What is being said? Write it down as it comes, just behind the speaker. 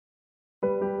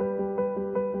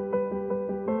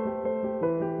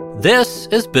This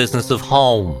is Business of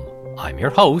Home. I'm your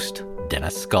host,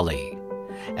 Dennis Scully.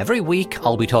 Every week,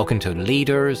 I'll be talking to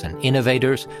leaders and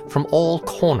innovators from all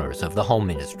corners of the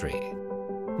home industry.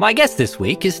 My guest this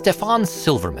week is Stefan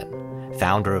Silverman,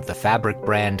 founder of the fabric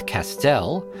brand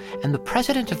Castell and the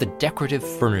president of the Decorative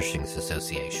Furnishings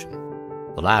Association.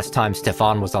 The last time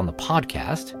Stefan was on the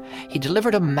podcast, he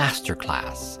delivered a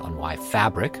masterclass on why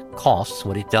fabric costs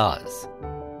what it does.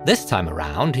 This time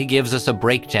around, he gives us a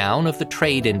breakdown of the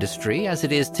trade industry as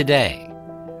it is today,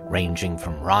 ranging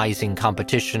from rising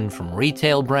competition from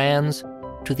retail brands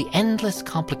to the endless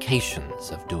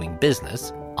complications of doing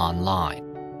business online.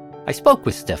 I spoke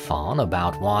with Stefan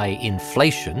about why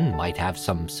inflation might have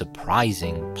some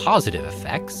surprising positive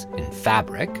effects in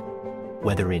fabric,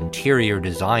 whether interior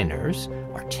designers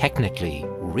are technically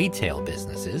retail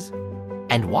businesses,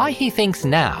 and why he thinks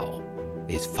now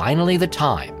is finally the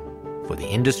time for the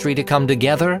industry to come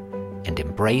together and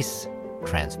embrace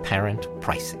transparent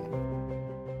pricing.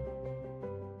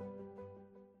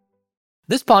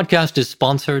 This podcast is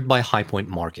sponsored by High Point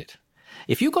Market.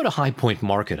 If you go to High Point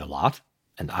Market a lot,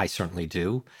 and I certainly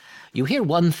do, you hear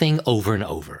one thing over and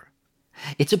over.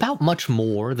 It's about much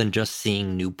more than just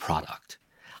seeing new product.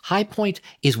 High Point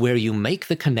is where you make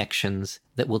the connections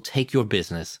that will take your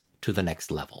business to the next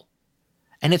level.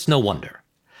 And it's no wonder.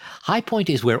 High Point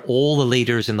is where all the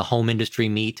leaders in the home industry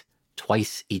meet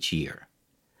twice each year.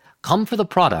 Come for the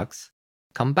products,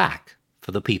 come back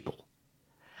for the people.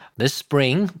 This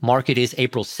spring, Market is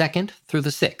April 2nd through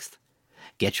the 6th.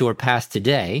 Get your pass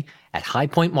today at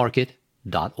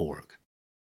highpointmarket.org.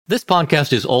 This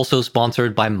podcast is also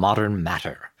sponsored by Modern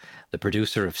Matter, the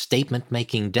producer of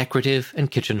statement-making decorative and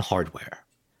kitchen hardware.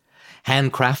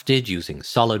 Handcrafted using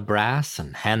solid brass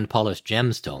and hand-polished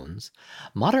gemstones,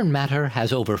 Modern Matter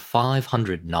has over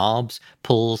 500 knobs,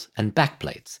 pulls, and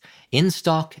backplates in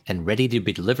stock and ready to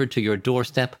be delivered to your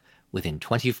doorstep within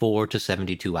 24 to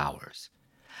 72 hours.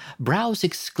 Browse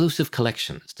exclusive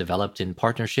collections developed in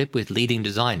partnership with leading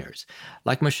designers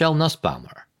like Michelle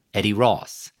Nussbaumer, Eddie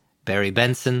Ross, Barry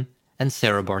Benson, and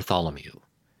Sarah Bartholomew.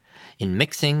 In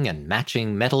mixing and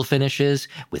matching metal finishes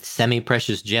with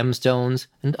semi-precious gemstones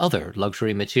and other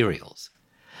luxury materials.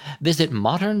 Visit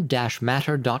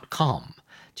modern-matter.com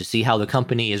to see how the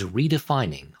company is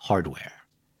redefining hardware.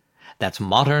 That's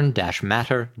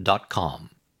modern-matter.com.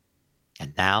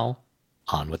 And now,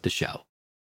 on with the show.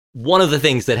 One of the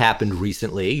things that happened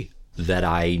recently that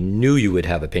I knew you would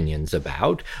have opinions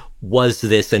about was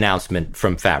this announcement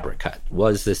from Fabric Cut,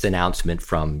 was this announcement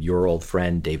from your old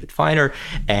friend David Feiner,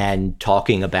 and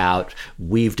talking about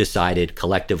we've decided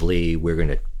collectively we're going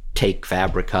to take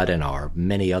Fabric Cut and our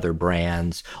many other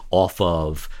brands off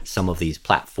of some of these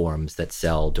platforms that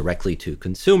sell directly to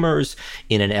consumers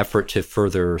in an effort to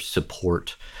further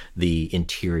support the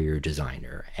interior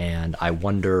designer. And I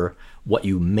wonder what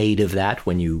you made of that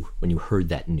when you heard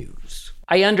that news.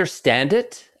 I understand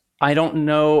it. I don't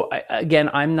know.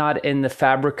 Again, I'm not in the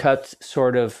Fabric Cut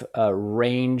sort of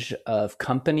range of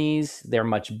companies. They're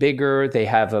much bigger. They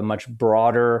have a much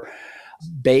broader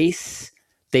base.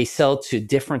 They sell to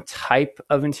different type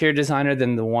of interior designer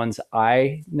than the ones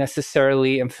I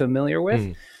necessarily am familiar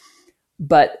with.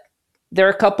 But there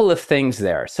are a couple of things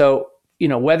there. So,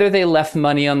 whether they left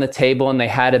money on the table and they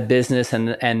had a business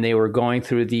and they were going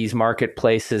through these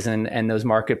marketplaces and those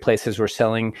marketplaces were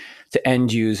selling to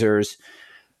end users,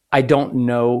 I don't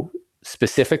know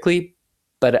specifically,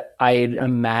 but I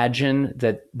imagine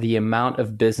that the amount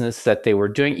of business that they were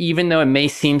doing, even though it may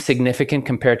seem significant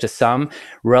compared to some,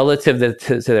 relative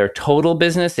to their total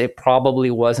business, it probably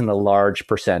wasn't a large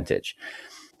percentage.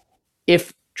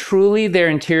 If truly their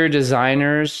interior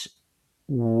designers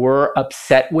were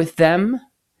upset with them,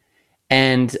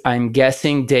 and I'm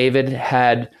guessing David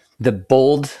had the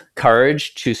bold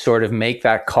courage to sort of make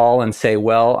that call and say,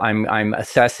 well, I'm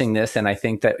assessing this and I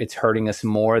think that it's hurting us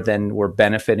more than we're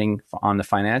benefiting on the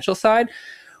financial side.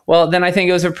 Well, then I think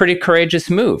it was a pretty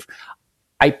courageous move.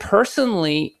 I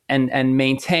personally and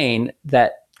maintain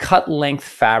that cut length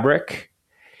fabric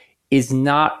is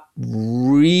not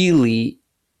really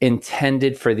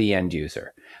intended for the end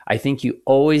user. I think you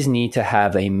always need to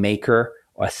have a maker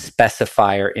or a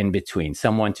specifier in between,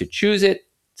 someone to choose it,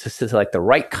 to select the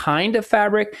right kind of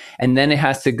fabric, and then it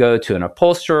has to go to an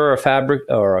upholsterer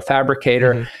or a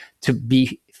fabricator to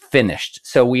be finished.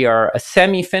 So we are a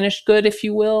semi-finished good, if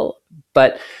you will.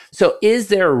 But so is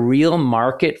there a real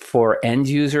market for end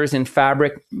users in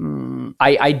fabric?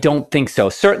 I don't think so.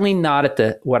 Certainly not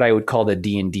at what I would call the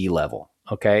D&D level.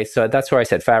 Okay, so that's where I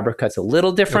said Fabric Cut's a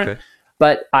little different. Okay.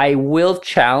 But I will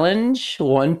challenge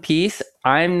one piece.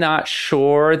 I'm not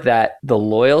sure that the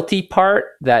loyalty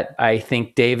part that I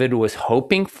think David was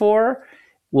hoping for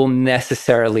will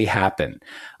necessarily happen.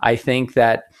 I think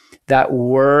that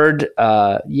word,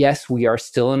 yes, we are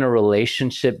still in a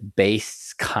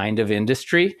relationship-based kind of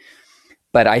industry,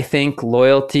 but I think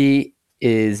loyalty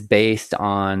is based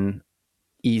on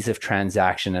ease of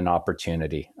transaction and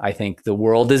opportunity. I think the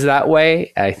world is that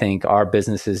way. I think our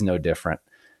business is no different.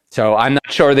 So I'm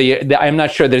not sure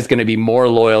there's going to be more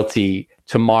loyalty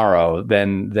tomorrow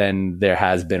than there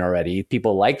has been already.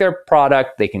 People like their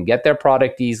product. They can get their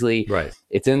product easily. Right.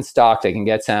 It's in stock. They can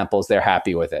get samples. They're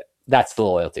happy with it. That's the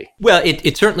loyalty. Well,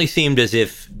 it certainly seemed as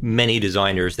if many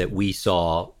designers that we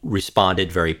saw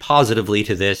responded very positively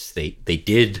to this. They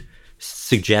did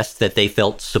suggest that they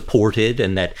felt supported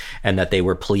and that they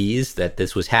were pleased that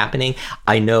this was happening.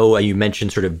 I know you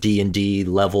mentioned sort of D&D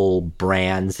level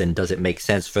brands, and does it make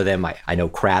sense for them? I know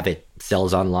Kravet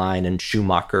sells online, and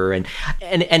Schumacher, and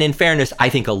in fairness, I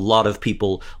think a lot of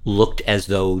people looked as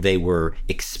though they were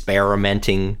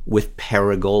experimenting with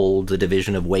Perigold, the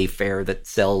division of Wayfair that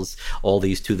sells all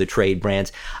these to the trade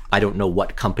brands. I don't know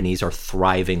what companies are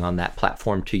thriving on that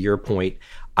platform. To your point,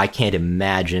 I can't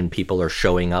imagine people are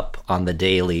showing up on the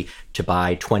daily to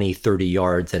buy 20, 30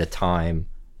 yards at a time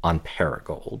on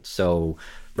Perigold. So,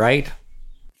 right?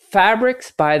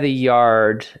 Fabrics by the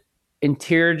yard,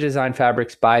 interior design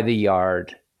fabrics by the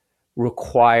yard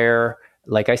require,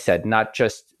 like I said, not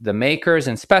just the makers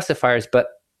and specifiers, but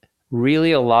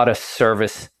really a lot of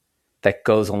service that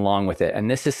goes along with it.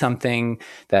 And this is something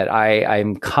that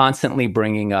I'm constantly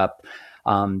bringing up.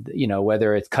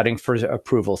 Whether it's cutting for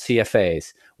approval,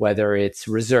 CFAs, whether it's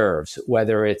reserves,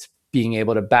 whether it's being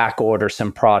able to back order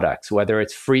some products, whether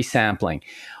it's free sampling,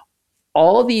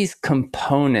 all these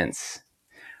components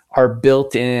are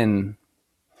built in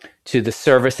to the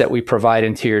service that we provide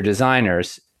interior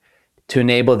designers to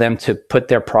enable them to put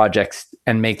their projects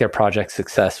and make their projects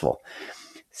successful.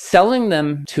 Selling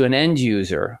them to an end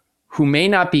user who may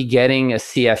not be getting a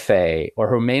CFA, or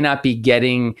who may not be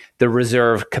getting the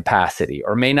reserve capacity,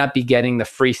 or may not be getting the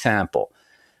free sample.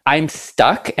 I'm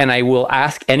stuck, and I will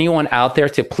ask anyone out there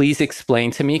to please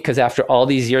explain to me, because after all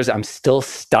these years, I'm still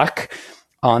stuck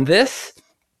on this.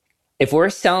 If we're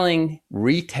selling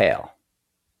retail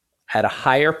at a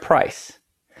higher price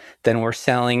than we're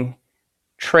selling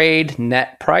trade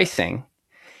net pricing,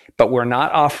 but we're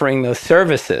not offering those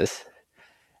services,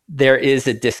 there is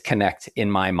a disconnect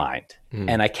in my mind,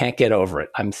 and I can't get over it.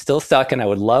 I'm still stuck, and I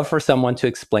would love for someone to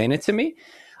explain it to me,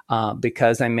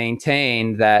 because I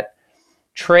maintain that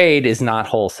trade is not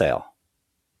wholesale.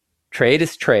 Trade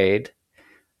is trade.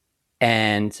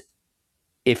 And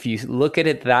if you look at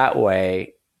it that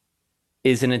way,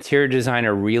 is an interior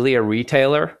designer really a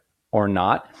retailer or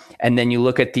not? And then you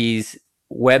look at these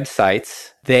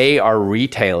websites, they are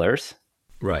retailers.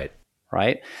 Right.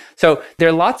 Right? So there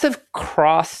are lots of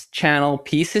cross-channel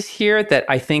pieces here that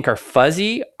I think are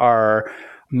fuzzy, are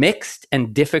mixed,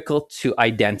 and difficult to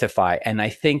identify. And I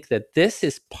think that this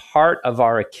is part of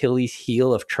our Achilles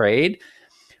heel of trade.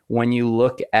 When you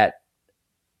look at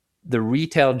the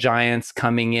retail giants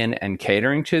coming in and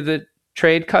catering to the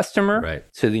trade customer,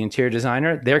 right, to the interior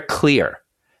designer, they're clear.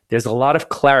 There's a lot of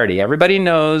clarity. Everybody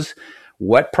knows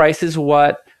what price is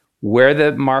what, where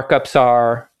the markups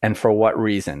are, and for what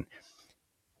reason.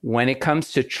 When it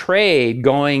comes to trade,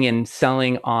 going and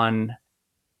selling on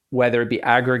whether it be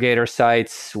aggregator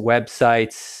sites,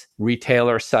 websites,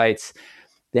 retailer sites,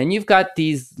 then you've got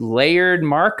these layered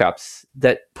markups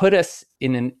that put us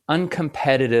in an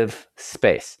uncompetitive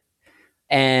space.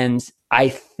 And I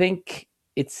think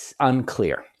it's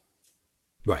unclear.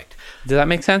 Right. Does that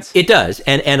make sense? It does.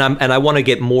 And I want to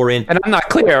get more in. And I'm not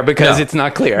clear because it's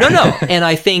not clear. No. And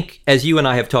I think, as you and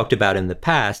I have talked about in the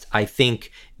past, I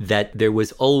think that there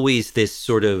was always this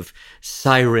sort of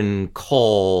siren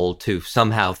call to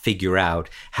somehow figure out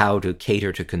how to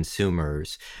cater to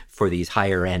consumers for these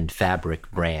higher end fabric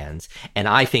brands. And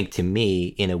I think, to me,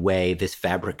 in a way, this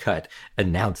Fabric Cut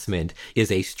announcement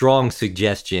is a strong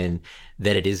suggestion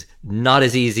that it is not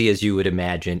as easy as you would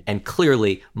imagine, and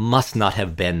clearly must not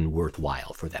have been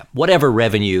worthwhile for them. Whatever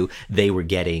revenue they were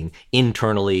getting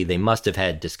internally, they must have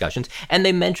had discussions. And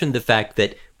they mentioned the fact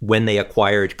that when they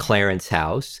acquired Clarence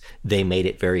House, they made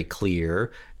it very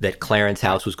clear that Clarence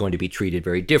House was going to be treated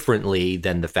very differently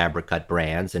than the Fabric Cut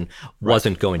brands and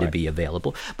wasn't going to be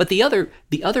available. But the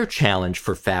other challenge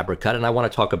for Fabric Cut, and I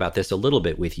want to talk about this a little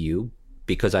bit with you,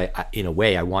 because I in a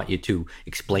way, I want you to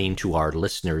explain to our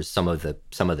listeners some of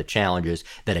the challenges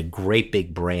that a great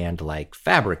big brand like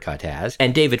Fabric Cut has.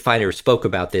 And David Feiner spoke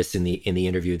about this in the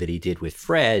interview that he did with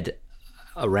Fred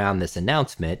around this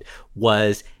announcement,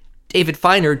 was David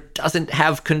Feiner doesn't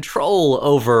have control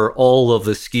over all of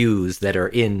the SKUs that are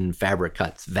in Fabric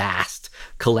Cut's vast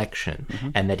collection.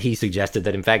 And that he suggested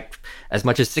that, in fact, as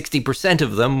much as 60%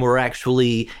 of them were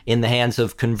actually in the hands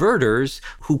of converters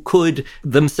who could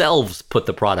themselves put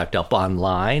the product up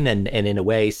online and in a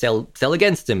way sell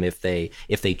against him if they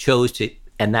chose to.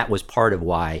 And that was part of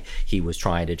why he was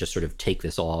trying to just sort of take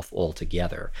this off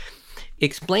altogether.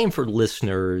 Explain for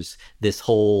listeners this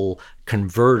whole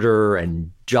converter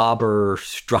and jobber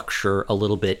structure a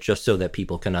little bit, just so that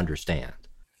people can understand.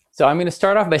 So I'm going to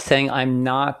start off by saying I'm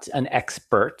not an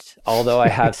expert, although I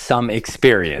have some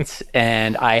experience.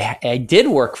 And I did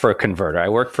work for a converter. I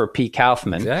worked for P.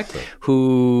 Kaufman, Exactly.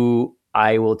 who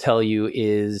I will tell you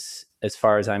is, as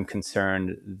far as I'm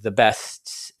concerned, the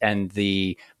best and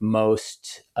the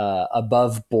most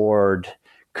above board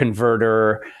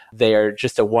converter. They are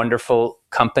just a wonderful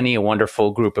company, a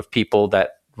wonderful group of people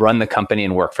that run the company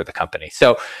and work for the company.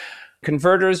 So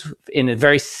converters, in a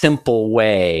very simple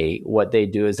way, what they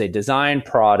do is they design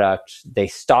product, they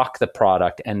stock the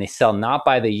product, and they sell not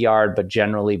by the yard, but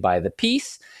generally by the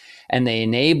piece. And they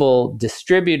enable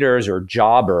distributors or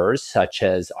jobbers, such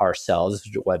as ourselves,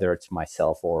 whether it's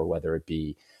myself or whether it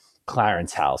be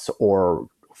Clarence House or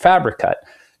Fabric Cut,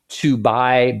 to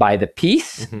buy by the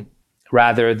piece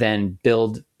rather than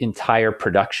build entire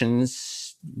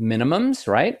productions minimums,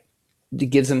 right? It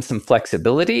gives them some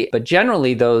flexibility. But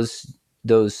generally, those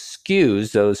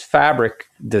SKUs, those fabric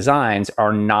designs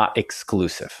are not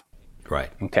exclusive. Right.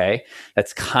 Okay.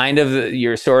 That's kind of,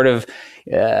 you're sort of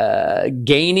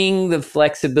gaining the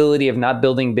flexibility of not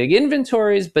building big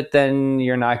inventories, but then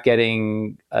you're not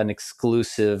getting an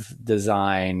exclusive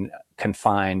design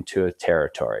confined to a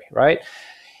territory, right?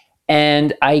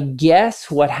 And I guess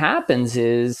what happens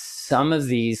is some of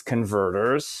these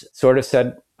converters sort of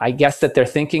said, I guess that their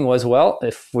thinking was, well,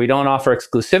 if we don't offer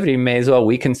exclusivity, may as well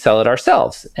we can sell it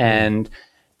ourselves. And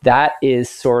that is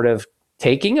sort of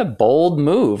taking a bold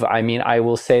move. I mean, I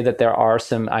will say that there are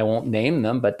some, I won't name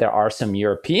them, but there are some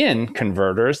European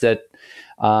converters that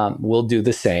will do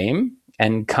the same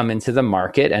and come into the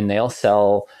market, and they'll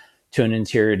sell to an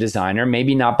interior designer,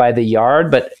 maybe not by the yard,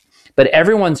 but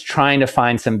everyone's trying to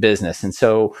find some business. And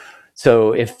so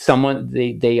if someone,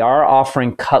 they are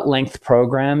offering cut length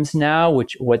programs now,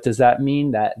 which, what does that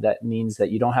mean? That means that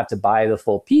you don't have to buy the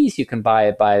full piece. You can buy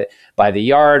it by the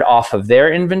yard off of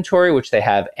their inventory, which they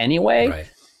have anyway.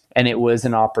 Right. And it was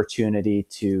an opportunity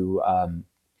to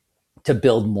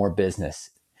build more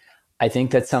business. I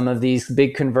think that some of these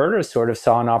big converters sort of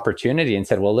saw an opportunity and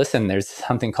said, well, listen, there's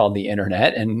something called the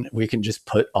internet, and we can just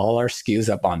put all our SKUs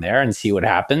up on there and see what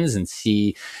happens and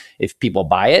see if people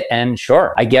buy it. And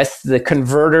sure, I guess the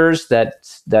converters that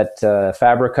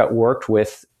Fabric Cut worked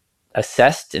with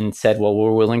assessed and said, well,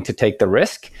 we're willing to take the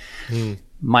risk.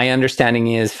 My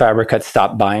understanding is Fabric Cut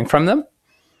stopped buying from them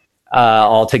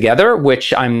altogether,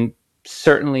 which I'm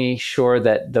certainly sure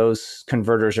that those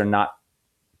converters are not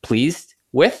pleased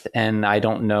with, and I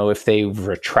don't know if they've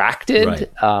retracted,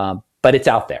 but it's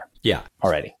out there,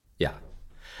 already. Yeah,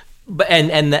 but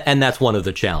and that's one of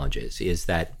the challenges, is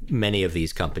that many of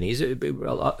these companies,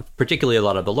 particularly a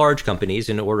lot of the large companies,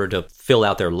 in order to fill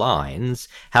out their lines,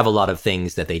 have a lot of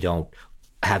things that they don't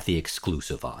have the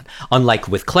exclusive on. Unlike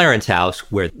with Clarence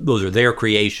House, where those are their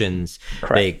creations,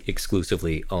 they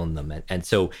exclusively own them. And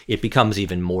so it becomes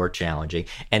even more challenging.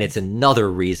 And it's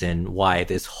another reason why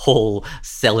this whole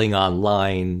selling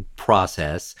online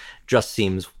process just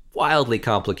seems wildly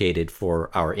complicated for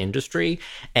our industry.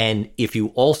 And if you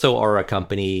also are a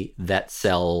company that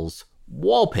sells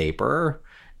wallpaper,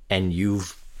 and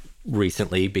you've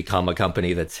recently become a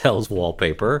company that sells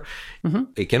wallpaper,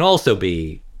 it can also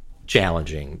be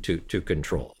challenging to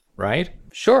control, right?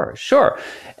 Sure.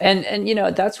 And you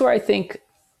know, that's where I think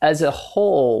as a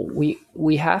whole,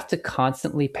 we have to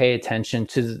constantly pay attention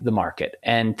to the market,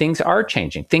 and things are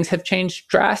changing. Things have changed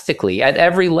drastically at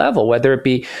every level, whether it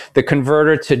be the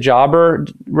converter to jobber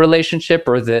relationship,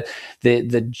 or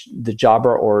the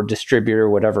jobber or distributor,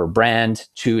 whatever brand,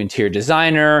 to interior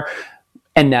designer,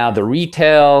 and now the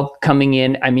retail coming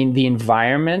in. I mean, the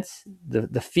environment,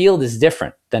 the field is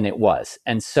different than it was.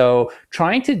 And so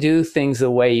trying to do things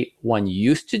the way one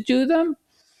used to do them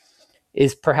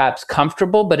is perhaps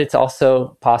comfortable, but it's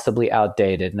also possibly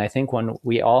outdated. And I think when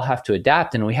we all have to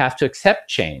adapt, and we have to accept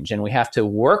change, and we have to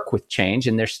work with change,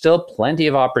 and there's still plenty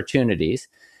of opportunities.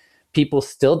 People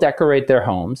still decorate their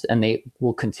homes, and they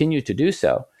will continue to do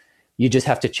so. You just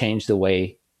have to change the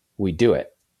way we do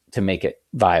it to make it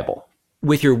viable.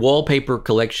 With your wallpaper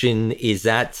collection, is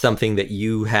that something that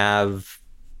you have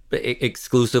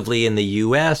exclusively in the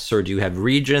US, or do you have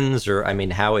regions, or I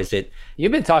mean, how is it?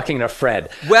 You've been talking to Fred.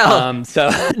 Well, so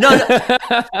no.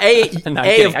 Of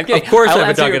course I've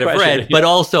been talking to Fred, but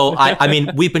also, I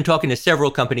mean, we've been talking to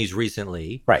several companies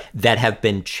recently that have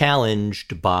been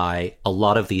challenged by a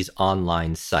lot of these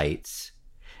online sites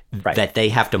that they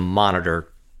have to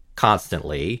monitor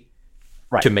constantly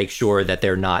to make sure that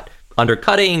they're not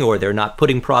undercutting or they're not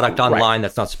putting product online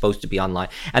that's not supposed to be online.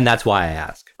 And that's why I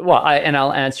ask. Well,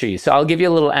 I'll answer you. So I'll give you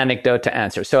a little anecdote to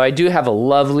answer. So I do have a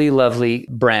lovely, lovely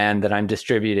brand that I'm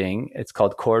distributing. It's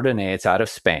called Cordonnet. It's out of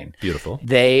Spain. Beautiful.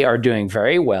 They are doing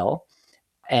very well.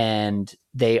 And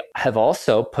they have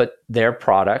also put their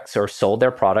products or sold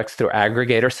their products through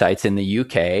aggregator sites in the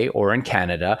UK or in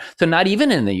Canada. So not even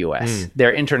in the US.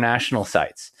 They're international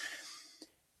sites.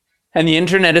 And the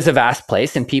internet is a vast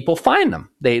place and people find them.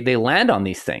 They land on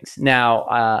these things. Now,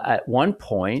 at one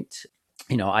point,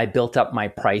 I built up my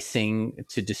pricing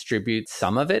to distribute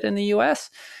some of it in the US.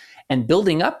 And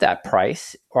building up that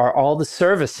price are all the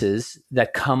services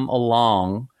that come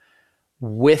along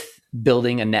with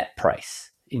building a net price.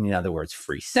 In other words,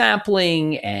 free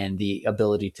sampling and the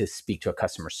ability to speak to a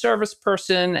customer service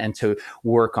person and to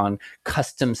work on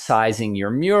custom sizing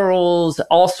your murals,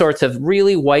 all sorts of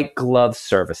really white glove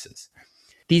services.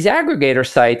 These aggregator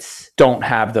sites don't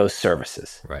have those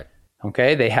services. Right.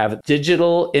 Okay. They have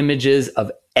digital images of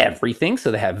everything.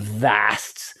 So they have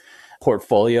vast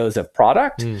portfolios of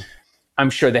product. I'm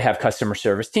sure they have customer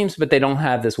service teams, but they don't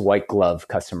have this white glove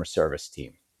customer service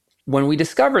team. When we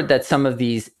discovered that some of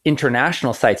these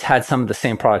international sites had some of the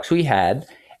same products we had,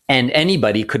 and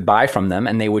anybody could buy from them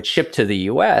and they would ship to the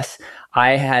US,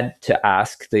 I had to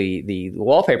ask the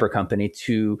wallpaper company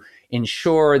to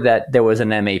ensure that there was an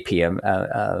MAP,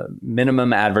 a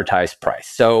minimum advertised price.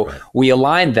 So we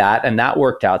aligned that and that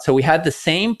worked out. So we had the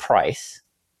same price,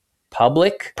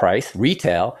 public price,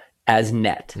 retail, as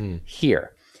net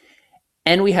here.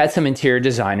 And we had some interior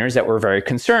designers that were very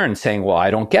concerned, saying, well,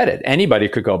 I don't get it. Anybody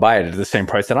could go buy it at the same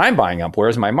price that I'm buying up.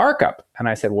 Where's my markup? And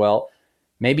I said, well,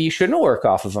 maybe you shouldn't work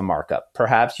off of a markup.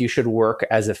 Perhaps you should work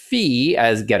as a fee,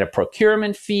 as get a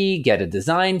procurement fee, get a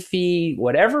design fee,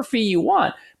 whatever fee you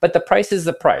want. But the price is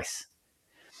the price.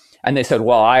 And they said,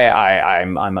 well,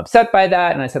 I'm upset by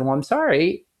that. And I said, well, I'm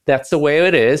sorry. That's the way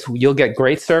it is. You'll get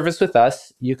great service with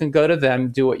us. You can go to them,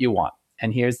 do what you want.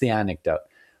 And here's the anecdote.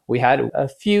 We had a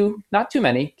few, not too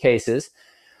many cases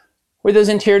where those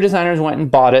interior designers went and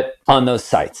bought it on those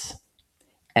sites.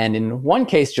 And in one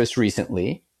case just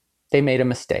recently, they made a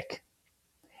mistake.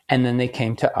 And then they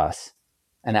came to us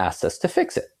and asked us to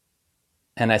fix it.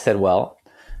 And I said, well,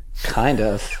 kind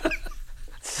of.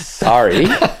 Sorry.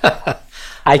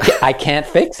 I can't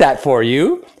fix that for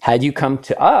you. Had you come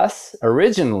to us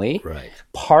originally,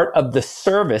 part of the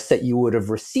service that you would have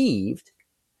received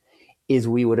is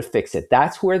we would have fixed it.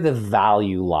 That's where the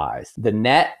value lies. The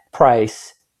net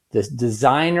price, the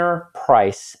designer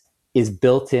price is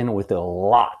built in with a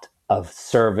lot of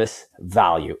service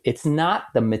value. It's not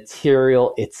the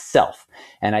material itself.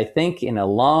 And I think in a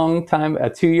long time,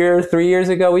 2 years, 3 years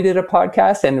ago, we did a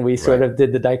podcast and we sort of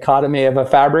did the dichotomy of a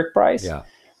fabric price. Yeah.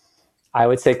 I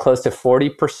would say close to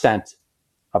 40%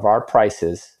 of our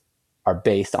prices are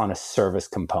based on a service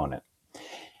component.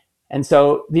 And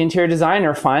so the interior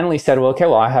designer finally said, well,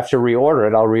 I have to reorder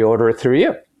it. I'll reorder it through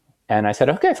you. And I said,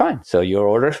 okay, fine. So you'll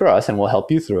order through us and we'll help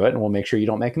you through it and we'll make sure you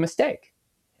don't make a mistake.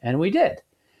 And we did.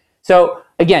 So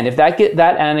again, if that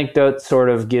anecdote sort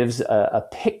of gives a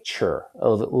picture, a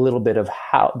little bit of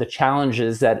how the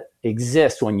challenges that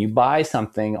exist when you buy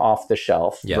something off the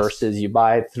shelf versus you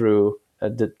buy it through a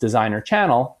designer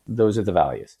channel, those are the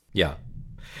values. Yeah.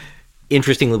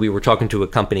 Interestingly, we were talking to a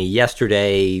company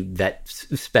yesterday that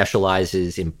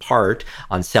specializes in part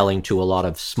on selling to a lot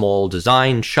of small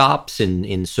design shops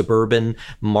in suburban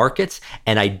markets.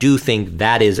 And I do think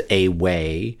that is a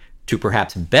way to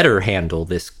perhaps better handle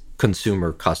this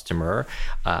consumer customer,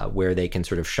 where they can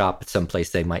sort of shop at some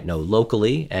place they might know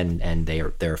locally, and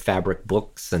there are fabric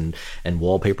books and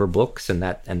wallpaper books, and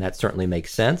that certainly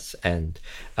makes sense. And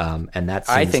that seems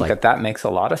I think like, that makes a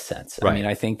lot of sense. I mean,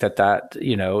 I think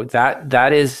that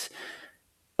is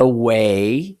a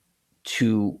way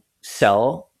to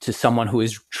sell to someone who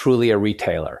is truly a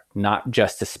retailer, not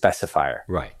just a specifier.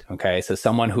 Right. Okay. So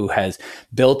someone who has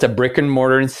built a brick and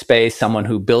mortar space, someone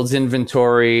who builds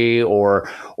inventory or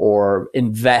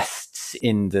invests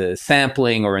in the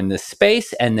sampling or in the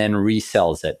space and then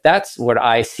resells it. That's what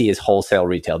I see as wholesale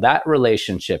retail. That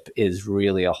relationship is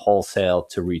really a wholesale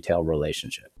to retail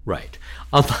relationship. Right.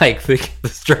 Unlike the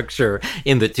structure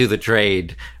in the to the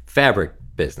trade fabric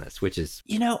business, which is...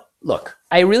 Look,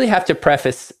 I really have to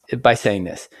preface it by saying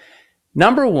this.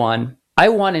 Number one, I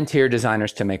want interior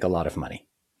designers to make a lot of money.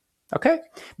 Okay?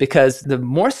 Because the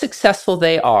more successful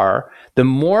they are, the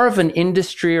more of an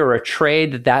industry or a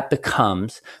trade that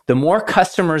becomes, the more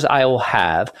customers I will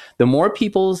have, the more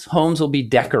people's homes will be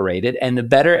decorated, and the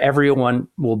better everyone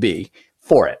will be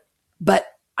for it. But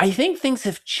I think things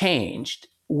have changed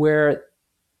where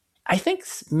I think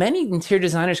many interior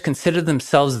designers consider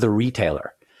themselves the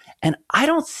retailer. And I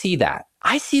don't see that.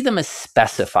 I see them as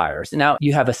specifiers. Now,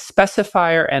 you have a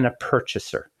specifier and a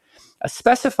purchaser. A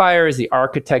specifier is the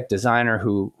architect designer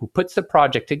who puts the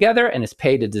project together and is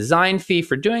paid a design fee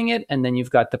for doing it. And then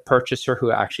you've got the purchaser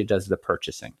who actually does the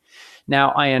purchasing. Now,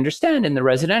 I understand in the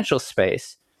residential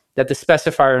space that the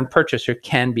specifier and purchaser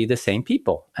can be the same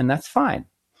people, and that's fine.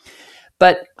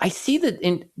 But I see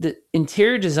the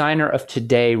interior designer of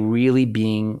today really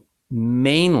being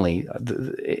mainly,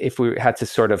 if we had to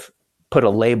sort of put a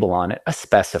label on it, a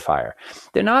specifier.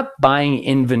 They're not buying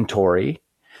inventory.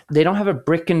 They don't have a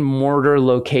brick and mortar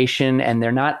location, and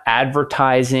they're not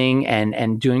advertising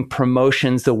and doing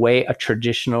promotions the way a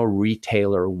traditional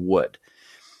retailer would.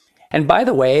 And by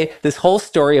the way, this whole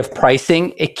story of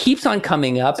pricing, it keeps on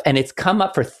coming up, and it's come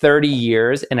up for 30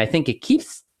 years. And I think it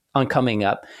keeps on coming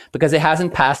up because it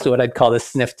hasn't passed what I'd call the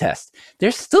sniff test.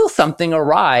 There's still something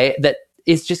awry that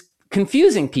is just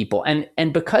confusing people,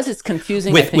 and because it's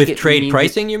confusing with trade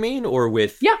pricing, you mean, or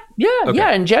with yeah,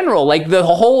 in general, like the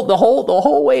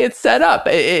whole way it's set up.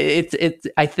 It's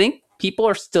I think people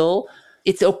are still,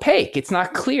 it's opaque. It's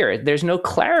not clear. There's no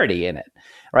clarity in it,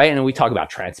 right? And we talk about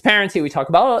transparency. We talk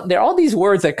about, there are all these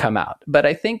words that come out, but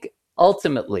I think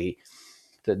ultimately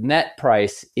the net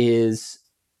price is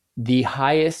the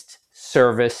highest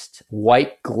serviced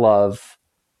white glove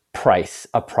price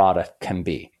a product can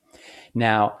be.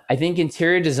 Now, I think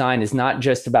interior design is not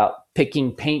just about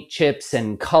picking paint chips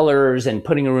and colors and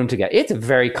putting a room together. It's a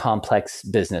very complex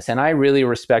business, and I really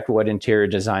respect what interior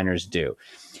designers do.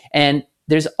 And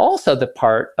there's also the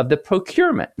part of the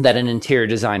procurement that an interior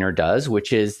designer does,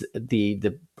 which is the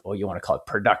you want to call it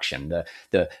production,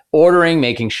 the ordering,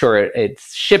 making sure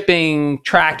it's shipping,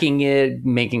 tracking it,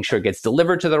 making sure it gets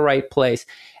delivered to the right place.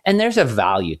 And there's a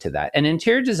value to that. And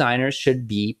interior designers should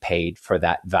be paid for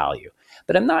that value.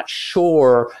 But I'm not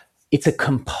sure it's a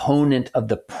component of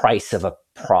the price of a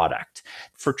product.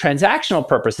 For transactional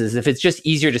purposes, if it's just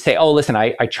easier to say, oh, listen,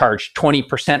 I charge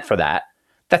 20% for that,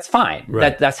 that's fine.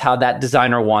 Right. That's how that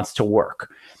designer wants to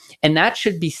work. And that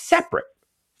should be separate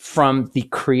from the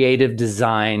creative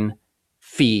design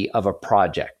fee of a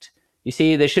project. You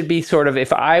see, there should be sort of,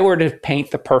 if I were to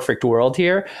paint the perfect world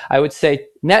here, I would say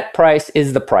net price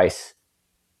is the price.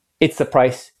 It's the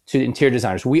price to interior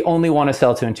designers. We only want to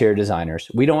sell to interior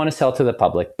designers. We don't want to sell to the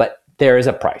public, but there is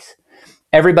a price.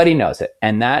 Everybody knows it.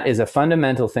 And that is a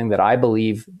fundamental thing that I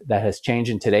believe that has changed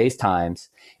in today's times,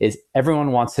 is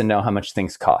everyone wants to know how much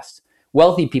things cost.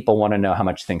 Wealthy people want to know how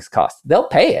much things cost. They'll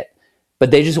pay it,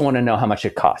 but they just want to know how much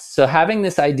it costs. So having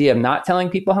this idea of not telling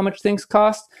people how much things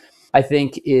cost, I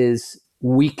think is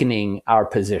weakening our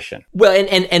position. Well,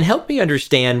 and help me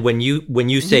understand when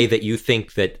you say that you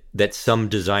think that some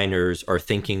designers are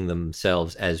thinking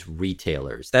themselves as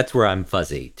retailers. That's where I'm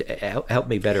fuzzy. Help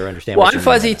me better understand. Well, I'm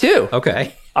fuzzy too.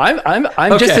 Okay.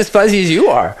 I'm just as fuzzy as you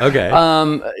are. Okay.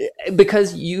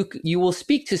 Because you will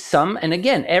speak to some, and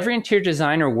again, every interior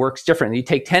designer works differently. You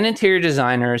take 10 interior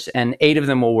designers and 8 of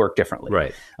them will work differently.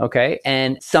 Right. Okay.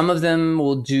 And some of them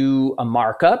will do a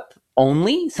markup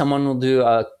only. Someone will do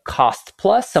a cost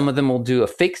plus. Some of them will do a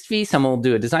fixed fee. Someone will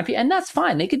do a design fee, and that's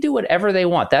fine. They could do whatever they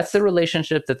want. That's the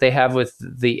relationship that they have with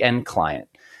the end client.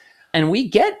 And we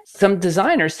get some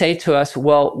designers say to us,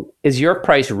 well, is your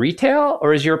price retail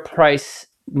or is your price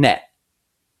net?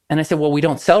 And I said, well, we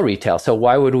don't sell retail, so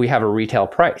why would we have a retail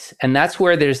price? And that's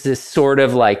where there's this sort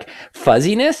of like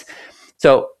fuzziness.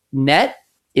 So net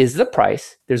is the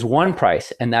price. There's one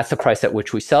price, and that's the price at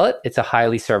which we sell it. It's a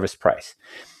highly serviced price.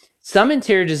 Some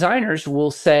interior designers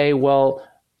will say, well,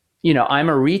 I'm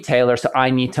a retailer, so I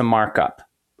need to mark up,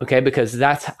 okay? Because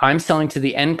I'm selling to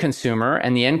the end consumer,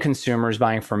 and the end consumer is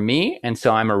buying from me, and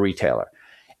so I'm a retailer.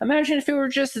 Imagine if it were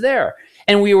just there.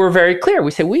 And we were very clear. We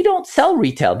say, we don't sell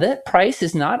retail. That price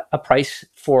is not a price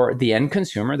for the end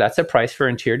consumer. That's a price for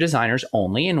interior designers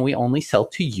only, and we only sell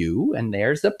to you, and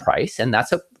there's the price, and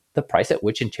that's the price at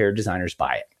which interior designers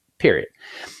buy it. Period.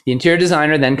 The interior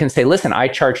designer then can say, listen, I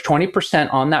charge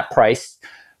 20% on that price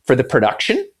for the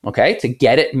production, okay, to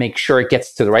get it, make sure it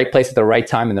gets to the right place at the right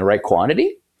time and the right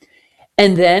quantity.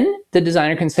 And then the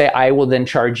designer can say, I will then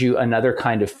charge you another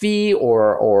kind of fee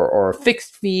or a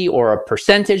fixed fee or a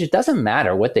percentage. It doesn't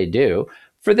matter what they do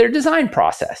for their design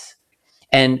process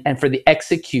and for the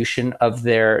execution of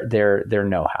their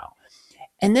know-how.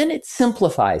 And then it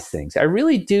simplifies things. I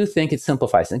really do think it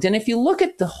simplifies things. And if you look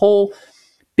at the whole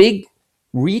big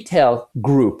retail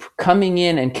group coming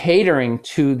in and catering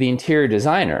to the interior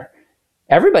designer,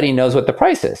 everybody knows what the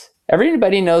price is.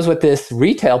 Everybody knows what this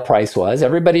retail price was.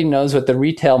 Everybody knows what the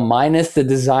retail minus the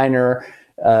designer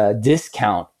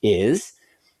discount is.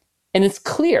 And it's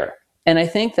clear. And I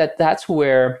think that that's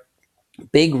where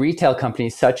big retail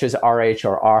companies such as RH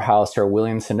or Arhaus or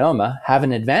Williams Sonoma have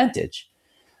an advantage.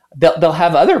 They'll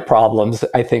have other problems,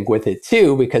 I think, with it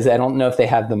too, because I don't know if they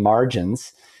have the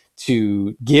margins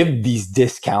to give these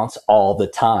discounts all the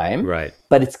time. Right.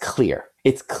 But it's clear.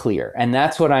 It's clear. And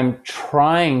that's what I'm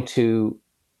trying to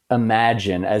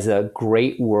imagine as a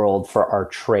great world for our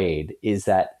trade, is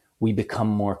that we become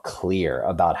more clear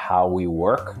about how we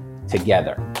work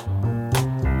together.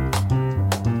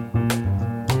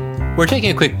 We're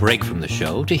taking a quick break from the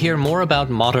show to hear more about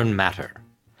Modern Matter.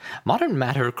 Modern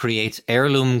Matter creates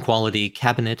heirloom-quality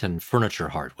cabinet and furniture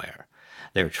hardware.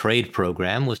 Their trade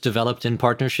program was developed in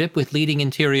partnership with leading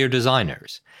interior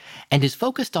designers and is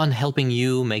focused on helping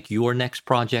you make your next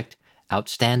project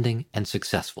outstanding and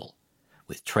successful,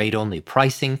 with trade-only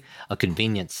pricing, a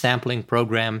convenient sampling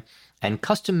program, and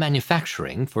custom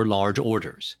manufacturing for large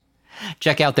orders.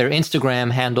 Check out their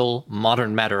Instagram handle,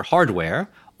 Modern Matter Hardware,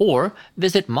 or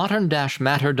visit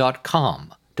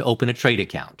modern-matter.com to open a trade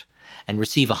account and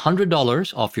receive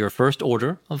 $100 off your first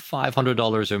order of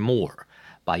 $500 or more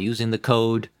by using the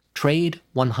code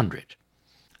TRADE100.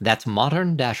 That's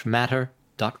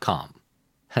modern-matter.com.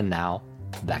 And now,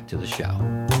 back to the show.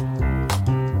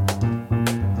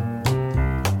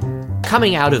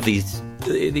 Coming out of these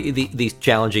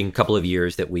challenging couple of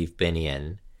years that we've been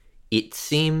in, it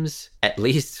seems, at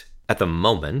least at the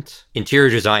moment,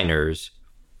 interior designers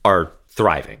are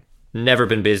thriving. Never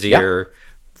been busier.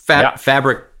 Yep.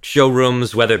 Fabric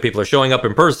showrooms, whether people are showing up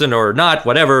in person or not,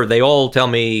 whatever, they all tell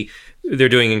me they're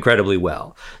doing incredibly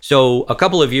well. So a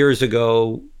couple of years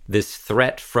ago, this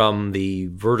threat from the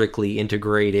vertically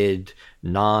integrated,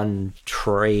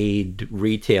 non-trade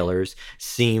retailers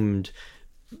seemed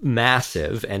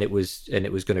massive, and it was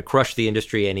going to crush the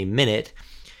industry any minute.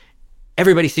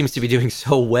 Everybody seems to be doing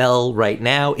so well right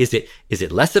now. Is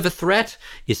it less of a threat?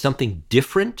 Is something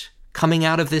different coming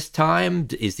out of this time?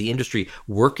 Is the industry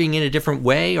working in a different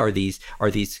way? Are these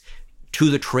to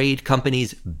the trade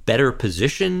companies better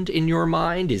positioned in your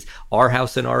mind? Is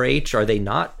Arhaus and RH, are they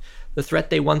not the threat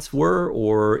they once were?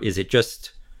 Or is it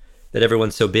just that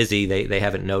everyone's so busy they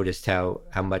haven't noticed how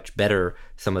much better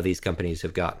some of these companies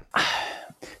have gotten?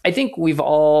 I think we've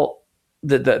all,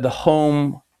 the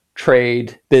home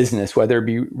trade business, whether it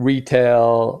be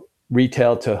retail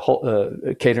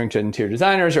to catering to interior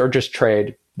designers or just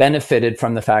trade, benefited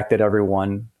from the fact that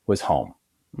everyone was home,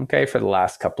 okay, for the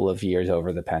last couple of years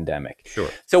over the pandemic. Sure.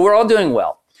 So we're all doing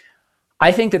well.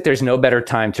 I think that there's no better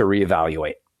time to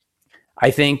reevaluate.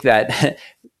 I think that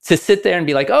to sit there and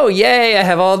be like, oh, yay, I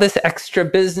have all this extra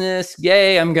business.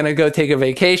 Yay, I'm going to go take a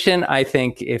vacation. I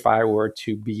think if I were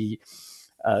to be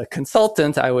a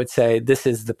consultant, I would say this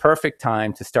is the perfect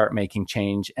time to start making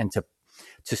change and to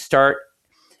start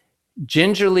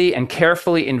gingerly and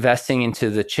carefully investing into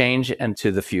the change and to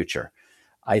the future.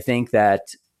 I think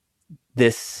that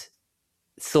this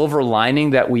silver lining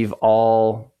that we've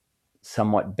all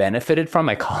somewhat benefited from,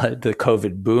 I call it the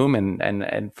COVID boom,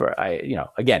 and for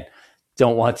again,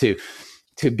 don't want to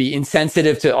be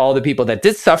insensitive to all the people that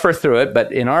did suffer through it,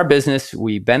 but in our business,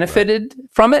 we benefited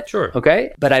from it. Sure.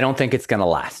 Okay. But I don't think it's going to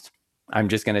last. I'm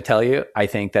just going to tell you, I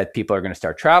think that people are going to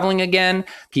start traveling again.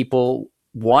 People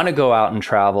want to go out and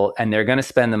travel, and they're going to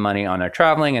spend the money on their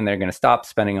traveling, and they're going to stop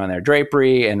spending on their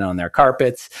drapery and on their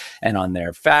carpets and on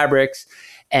their fabrics.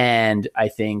 And I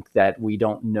think that we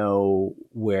don't know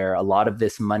where a lot of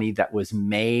this money that was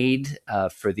made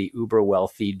for the uber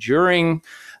wealthy during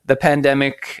the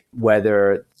pandemic,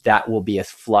 whether that will be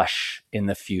as flush in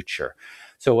the future.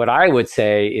 So what I would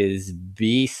say is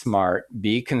be smart,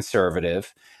 be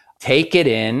conservative, take it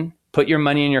in, put your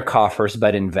money in your coffers,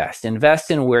 but invest.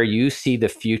 Invest in where you see the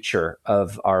future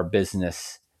of our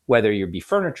business, whether you be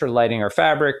furniture, lighting, or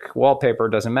fabric, wallpaper,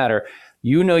 doesn't matter.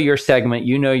 You know your segment,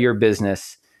 you know your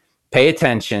business. Pay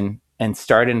attention and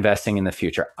start investing in the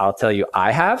future. I'll tell you,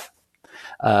 I have.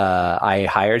 I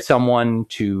hired someone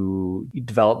to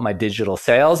develop my digital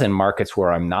sales in markets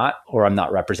where I'm not, or I'm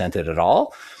not represented at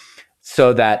all,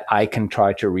 so that I can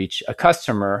try to reach a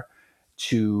customer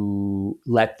to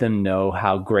let them know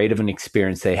how great of an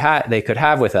experience they could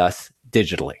have with us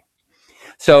digitally.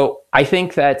 So I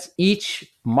think that each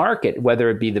market, whether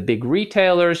it be the big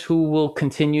retailers who will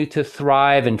continue to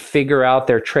thrive and figure out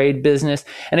their trade business.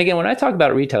 And again, when I talk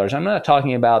about retailers, I'm not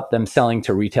talking about them selling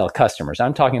to retail customers.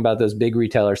 I'm talking about those big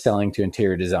retailers selling to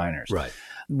interior designers. Right.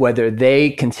 Whether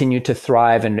they continue to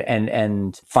thrive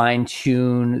and fine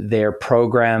tune their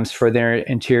programs for their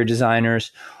interior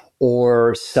designers,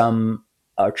 or some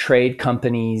trade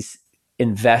companies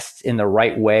invest in the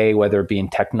right way, whether it be in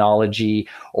technology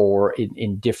or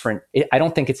in different, I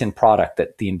don't think it's in product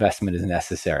that the investment is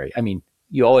necessary. I mean,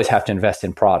 you always have to invest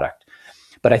in product,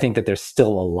 but I think that there's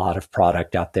still a lot of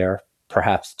product out there,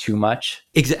 perhaps too much.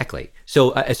 Exactly.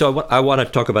 So I want to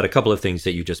talk about a couple of things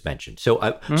that you just mentioned. So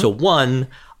one,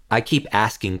 I keep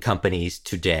asking companies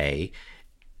today,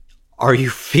 are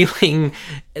you feeling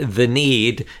the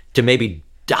need to maybe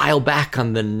dial back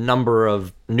on the number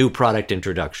of new product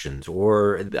introductions?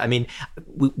 Or, I mean,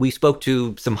 we spoke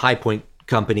to some High Point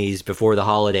companies before the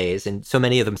holidays, and so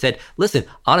many of them said, listen,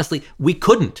 honestly, we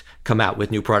couldn't come out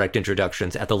with new product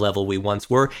introductions at the level we once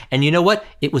were. And you know what?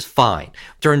 It was fine.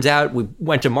 Turns out we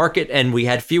went to market and we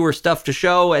had fewer stuff to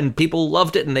show, and people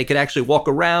loved it, and they could actually walk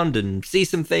around and see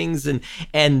some things.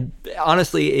 And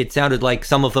honestly, it sounded like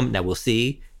some of them, now we'll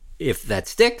see if that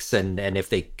sticks and if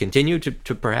they continue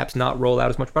to perhaps not roll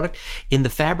out as much product. In the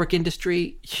fabric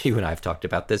industry, you and I have talked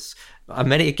about this on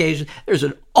many occasions, there's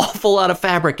an awful lot of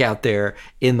fabric out there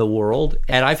in the world,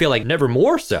 and I feel like never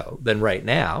more so than right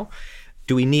now.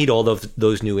 Do we need all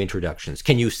those new introductions?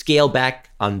 Can you scale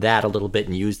back on that a little bit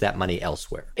and use that money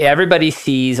elsewhere? Everybody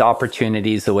sees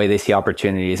opportunities the way they see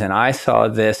opportunities, and I saw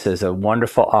this as a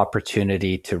wonderful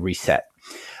opportunity to reset.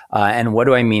 And what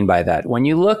do I mean by that? When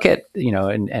you look at,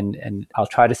 and I'll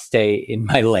try to stay in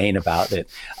my lane about it.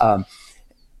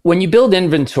 When you build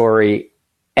inventory,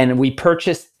 and we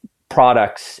purchase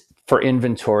products for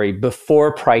inventory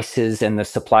before prices and the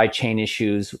supply chain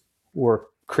issues were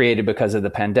created because of the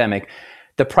pandemic,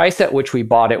 the price at which we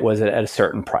bought it was at a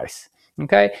certain price.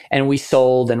 Okay. And we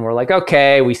sold, and we're like,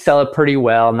 okay, we sell it pretty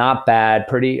well, not bad,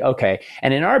 pretty okay.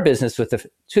 And in our business with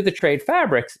the trade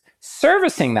fabrics,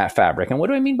 servicing that fabric. And what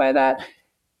do I mean by that?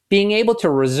 Being able to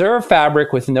reserve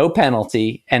fabric with no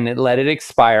penalty and let it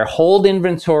expire, hold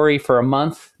inventory for a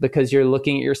month because you're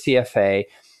looking at your CFA,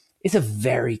 is a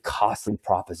very costly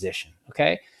proposition.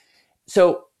 Okay.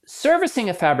 So servicing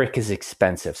a fabric is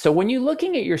expensive. So when you're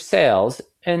looking at your sales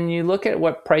and you look at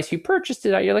what price you purchased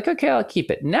it at, you're like, okay, I'll keep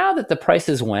it. Now that the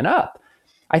prices went up,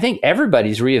 I think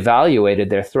everybody's reevaluated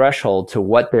their threshold to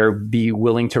what they're be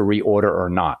willing to reorder or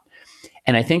not.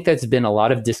 And I think that's been a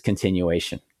lot of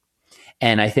discontinuation.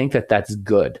 And I think that that's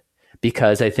good,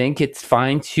 because I think it's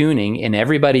fine tuning in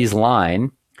everybody's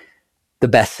line the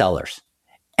best sellers.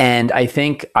 And I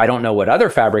think, I don't know what other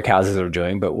fabric houses are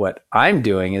doing, but what I'm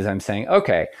doing is I'm saying,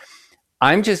 okay,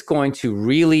 I'm just going to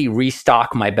really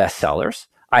restock my best sellers.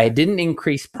 I didn't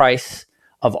increase price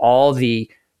of all the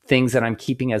things that I'm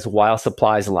keeping as while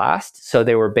supplies last. So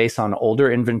they were based on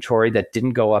older inventory that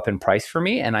didn't go up in price for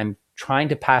me. And I'm trying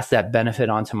to pass that benefit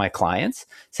on to my clients,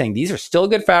 saying these are still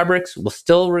good fabrics. We'll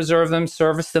still reserve them,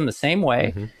 service them the same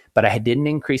way, but I didn't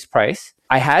increase price.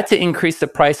 I had to increase the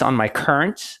price on my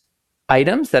current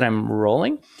items that I'm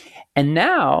rolling. And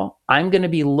now I'm going to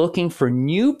be looking for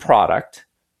new product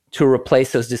to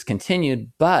replace those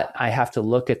discontinued, but I have to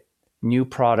look at new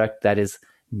product that is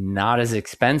not as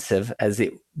expensive as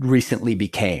it recently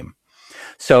became.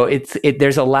 So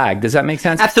there's a lag. Does that make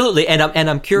sense? Absolutely. And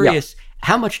I'm curious,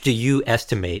 how much do you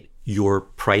estimate your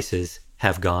prices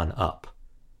have gone up?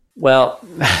 Well,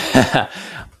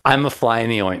 I'm a fly in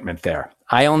the ointment there.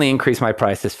 I only increase my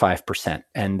prices 5%.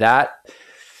 And that,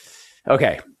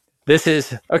 okay,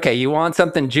 you want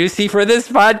something juicy for this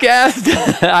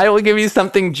podcast? I will give you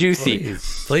something juicy.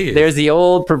 Please. There's the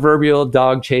old proverbial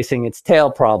dog chasing its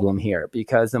tail problem here,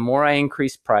 because the more I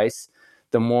increase price,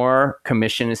 the more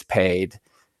commission is paid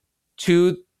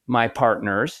to my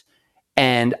partners,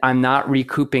 and I'm not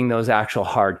recouping those actual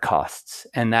hard costs.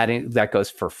 And that goes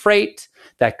for freight,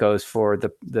 that goes for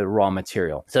the raw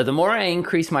material. So the more I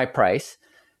increase my price,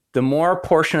 the more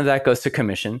portion of that goes to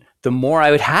commission, the more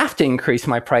I would have to increase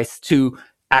my price to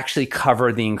actually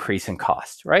cover the increase in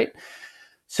cost, right?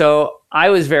 So I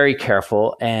was very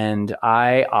careful, and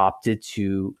I opted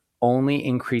to only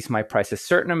increase my price a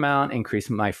certain amount, increase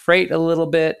my freight a little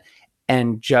bit,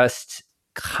 and just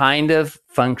kind of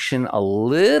function a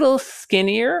little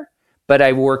skinnier. But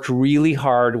I worked really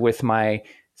hard with my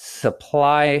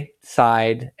supply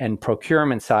side and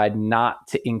procurement side not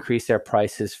to increase their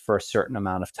prices for a certain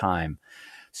amount of time,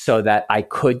 so that I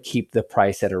could keep the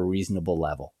price at a reasonable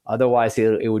level. Otherwise,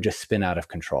 it would just spin out of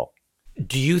control.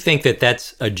 Do you think that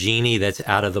that's a genie that's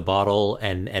out of the bottle,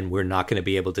 and we're not going to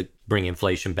be able to bring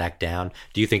inflation back down?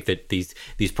 Do you think that these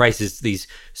prices, these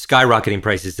skyrocketing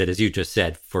prices that, as you just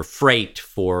said, for freight,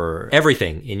 for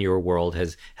everything in your world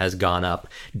has gone up?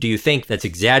 Do you think that's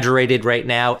exaggerated right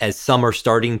now, as some are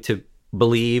starting to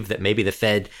believe that maybe the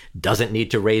Fed doesn't need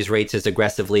to raise rates as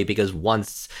aggressively because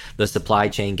once the supply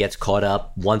chain gets caught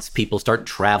up, once people start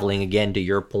traveling again, to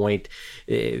your point,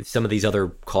 some of these other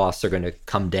costs are going to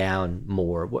come down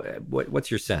more?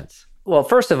 What's your sense? Well,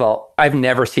 first of all, I've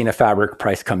never seen a fabric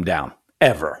price come down,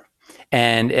 ever.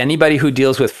 And anybody who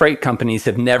deals with freight companies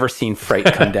have never seen freight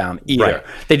come down either. Right.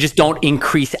 They just don't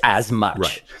increase as much.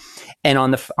 Right. And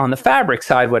on the fabric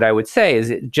side, what I would say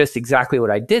is just exactly what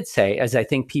I did say, as I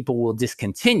think people will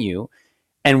discontinue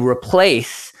and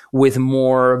replace with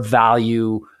more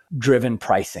value driven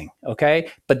pricing. Okay.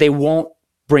 But they won't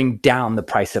bring down the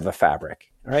price of a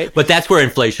fabric. Right. But that's where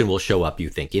inflation will show up, you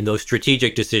think, in those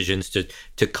strategic decisions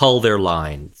to cull their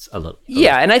lines a little.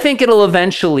 Yeah. And I think it'll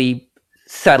eventually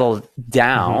settle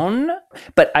down. Mm-hmm.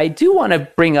 But I do want to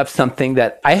bring up something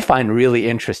that I find really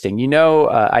interesting.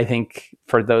 I think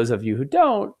for those of you who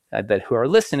don't, who are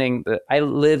listening, that I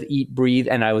live, eat, breathe,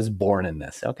 and I was born in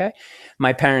this. Okay.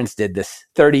 My parents did this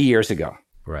 30 years ago.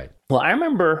 Right. Well, I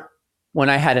remember when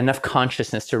I had enough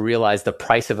consciousness to realize the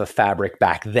price of a fabric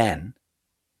back then.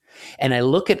 And I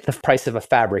look at the price of a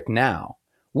fabric now,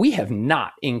 we have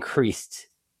not increased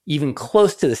even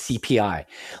close to the CPI.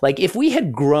 Like if we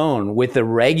had grown with the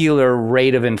regular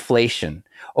rate of inflation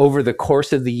over the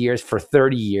course of the years for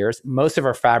 30 years, most of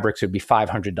our fabrics would be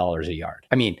 $500 a yard.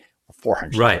 I mean,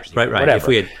 $400. Right. Whatever. If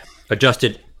we had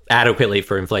adjusted adequately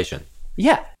for inflation.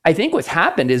 Yeah. I think what's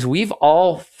happened is we've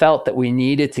all felt that we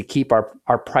needed to keep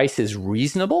our prices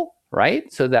reasonable,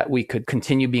 right? So that we could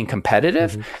continue being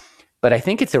competitive. Mm-hmm. But I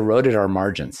think it's eroded our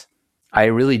margins. I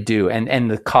really do.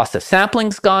 And the cost of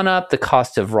sampling's gone up, the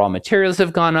cost of raw materials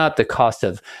have gone up, the cost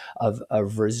of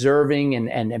reserving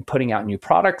and putting out new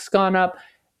products gone up.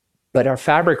 But our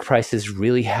fabric prices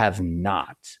really have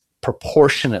not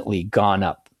proportionately gone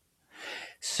up.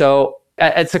 So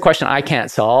it's a question I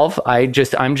can't solve. I'm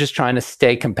just trying to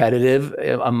stay competitive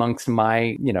amongst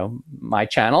my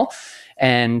channel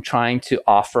and trying to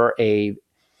offer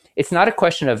it's not a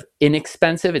question of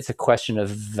inexpensive. It's a question of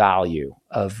value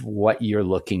of what you're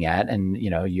looking at. And,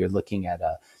 you're looking at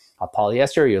a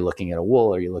polyester, you're looking at a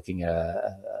wool, or you're looking at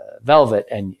a velvet.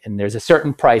 And there's a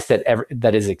certain price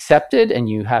that is accepted, and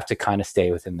you have to kind of stay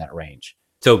within that range.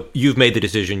 So you've made the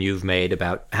decision you've made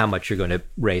about how much you're going to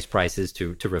raise prices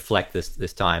to reflect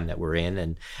this time that we're in,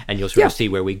 and you'll sort of see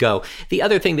where we go. The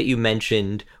other thing that you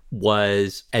mentioned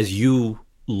was, as you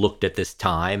looked at this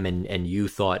time and you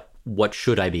thought, what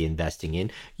should I be investing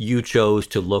in? You chose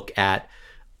to look at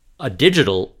a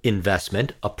digital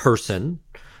investment, a person,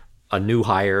 a new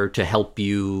hire to help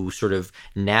you sort of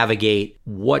navigate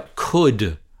what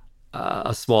could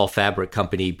a small fabric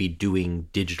company be doing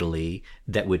digitally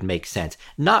that would make sense.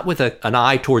 Not with an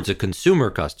eye towards a consumer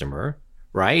customer,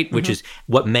 right? Mm-hmm. Which is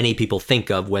what many people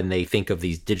think of when they think of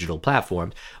these digital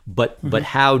platforms, but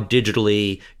how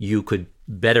digitally you could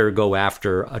better go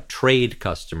after a trade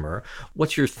customer.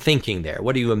 What's your thinking there?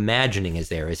 What are you imagining is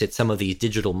there? Is it some of these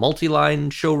digital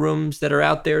multi-line showrooms that are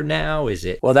out there now? Is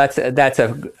it? Well, that's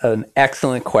an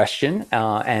excellent question.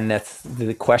 And that's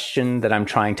the question that I'm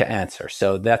trying to answer.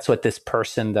 So that's what this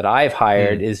person that I've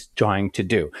hired is trying to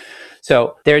do.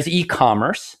 So there's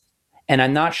e-commerce. And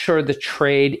I'm not sure the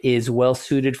trade is well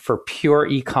suited for pure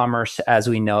e-commerce as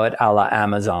we know it, a la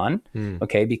Amazon,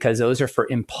 okay? Because those are for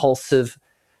impulsive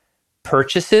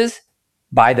purchases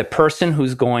by the person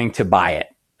who's going to buy it,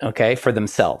 okay, for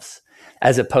themselves,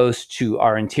 as opposed to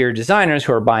our interior designers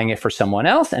who are buying it for someone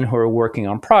else and who are working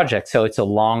on projects. So it's a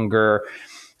longer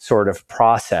sort of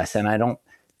process. And I don't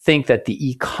think that the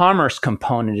e-commerce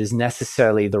component is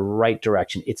necessarily the right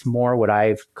direction. It's more what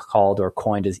I've called or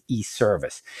coined as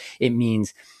e-service. It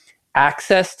means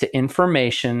access to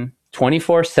information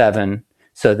 24/7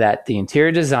 so that the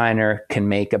interior designer can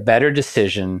make a better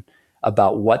decision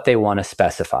about what they want to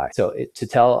specify. So to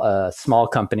tell a small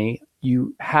company,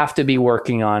 you have to be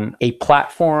working on a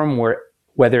platform where,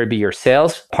 whether it be your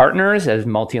sales partners as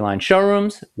multi-line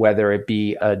showrooms, whether it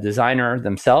be a designer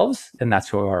themselves, and that's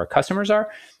who our customers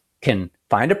are, can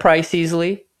find a price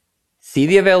easily, see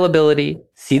the availability,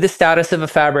 see the status of a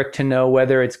fabric to know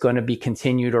whether it's going to be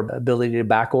continued or ability to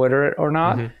back order it or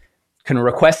not, can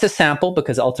request a sample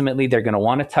because ultimately they're going to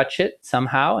want to touch it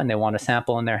somehow and they want a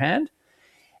sample in their hand.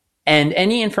 And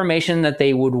any information that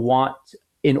they would want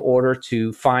in order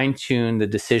to fine-tune the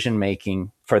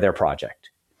decision-making for their project.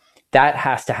 That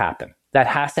has to happen. That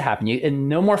has to happen. And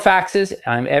no more faxes.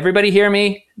 Everybody hear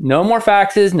me? No more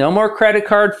faxes, no more credit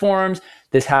card forms.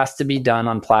 This has to be done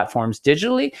on platforms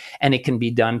digitally, and it can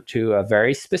be done to a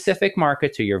very specific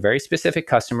market, to your very specific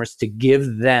customers, to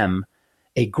give them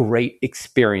a great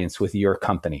experience with your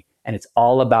company. And it's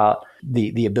all about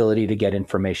the ability to get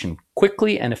information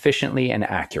quickly and efficiently and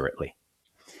accurately.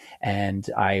 And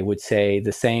I would say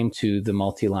the same to the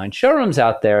multi-line showrooms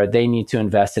out there. They need to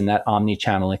invest in that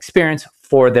omni-channel experience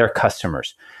for their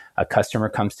customers. A customer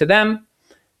comes to them,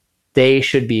 they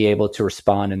should be able to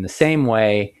respond in the same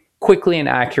way, quickly and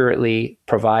accurately,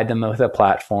 provide them with a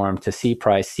platform to see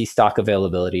price, see stock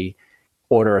availability,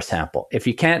 order a sample. If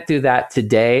you can't do that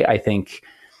today, I think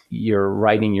you're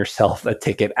writing yourself a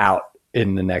ticket out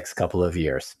in the next couple of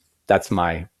years. That's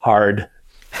my hard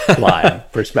line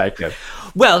perspective.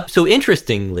 Well, so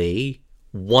interestingly,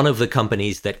 one of the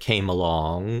companies that came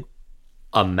along,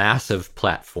 a massive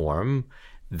platform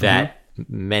that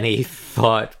many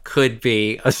thought could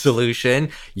be a solution.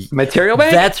 Material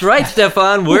Bank? That's right,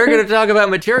 Stefan. We're going to talk about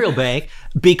Material Bank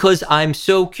because I'm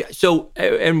so,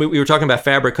 and we were talking about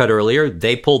Fabric Cut earlier.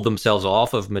 They pulled themselves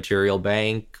off of Material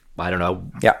Bank. I don't know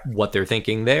what they're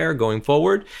thinking there going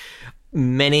forward.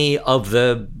 Many of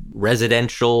the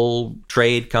residential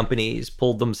trade companies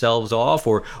pulled themselves off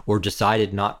or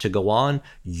decided not to go on.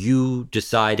 You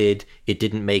decided it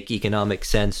didn't make economic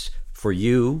sense for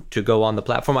you to go on the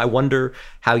platform. I wonder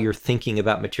how you're thinking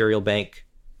about Material Bank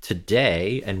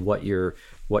today and what your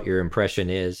impression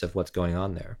is of what's going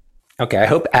on there. Okay, I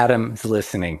hope Adam's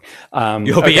listening.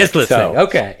 You hope he is listening.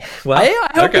 Well, I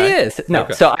hope he is. No,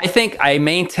 so I think I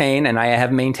maintain, and I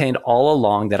have maintained all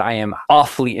along, that I am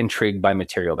awfully intrigued by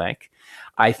Material Bank.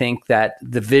 I think that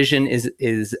the vision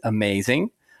is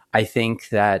amazing. I think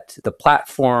that the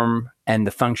platform and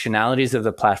the functionalities of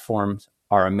the platforms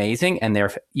are amazing, and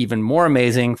they're even more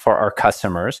amazing for our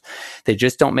customers. They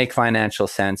just don't make financial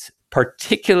sense,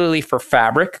 particularly for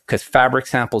fabric, because fabric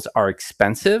samples are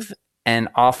expensive. And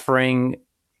offering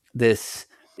this,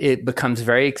 it becomes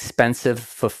very expensive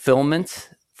fulfillment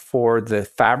for the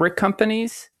fabric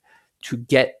companies to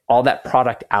get all that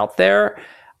product out there.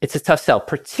 It's a tough sell,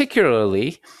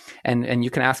 particularly, and you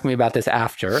can ask me about this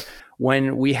after,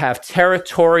 when we have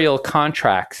territorial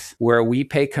contracts where we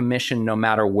pay commission no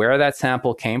matter where that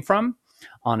sample came from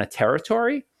on a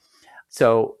territory.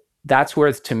 So that's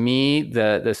where, to me,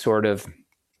 the sort of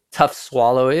tough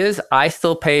swallow is. I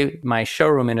still pay my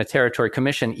showroom in a territory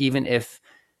commission, even if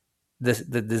the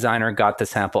designer got the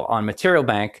sample on Material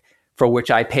Bank, for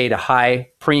which I paid a high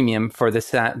premium for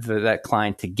that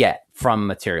client to get from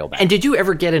Material Bank. And did you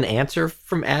ever get an answer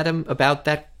from Adam about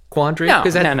that quandary? No.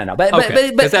 But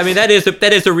I mean, that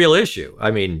is a real issue.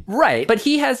 I mean, right. But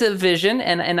he has a vision,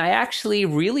 and I actually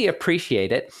really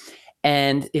appreciate it.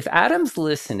 And if Adam's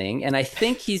listening, and I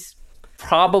think he's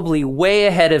probably way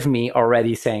ahead of me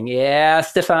already, saying, yeah,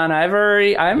 Stefan,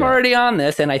 I'm already on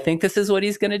this, and I think this is what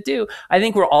he's going to do. I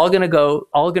think we're all going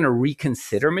to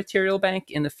reconsider Material Bank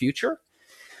in the future.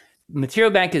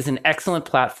 Material Bank is an excellent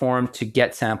platform to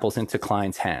get samples into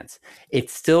clients' hands. It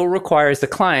still requires the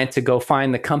client to go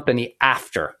find the company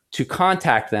after, to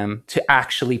contact them to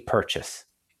actually purchase.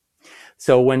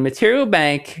 So when Material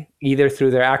Bank, either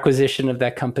through their acquisition of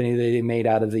that company that they made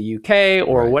out of the UK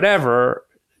or whatever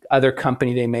other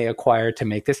company they may acquire to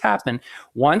make this happen,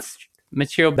 once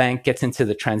Material Bank gets into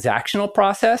the transactional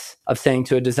process of saying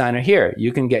to a designer, here,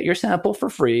 you can get your sample for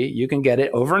free, you can get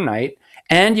it overnight,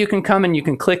 and you can come and you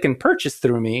can click and purchase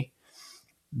through me,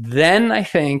 then I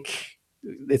think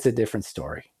it's a different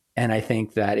story. And I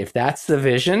think that if that's the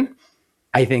vision,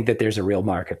 I think that there's a real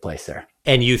marketplace there.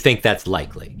 And you think that's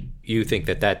likely? You think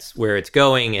that that's where it's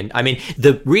going? And I mean,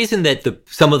 the reason that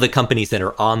some of the companies that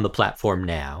are on the platform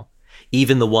now,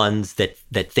 even the ones that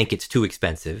think it's too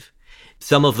expensive,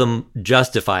 some of them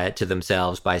justify it to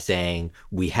themselves by saying,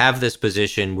 we have this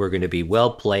position, we're going to be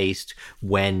well placed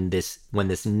when this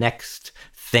next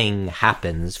thing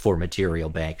happens for Material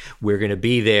Bank. We're going to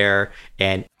be there.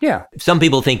 And some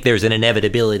people think there's an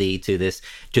inevitability to this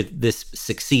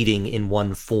succeeding in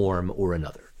one form or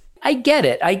another. I get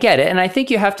it. And I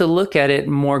think you have to look at it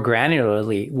more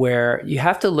granularly, where you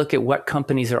have to look at what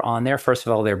companies are on there. First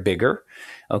of all, they're bigger,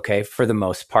 okay, for the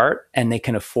most part, and they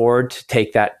can afford to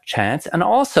take that chance. And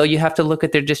also you have to look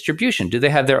at their distribution. Do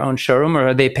they have their own showroom, or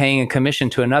are they paying a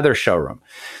commission to another showroom?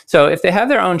 So if they have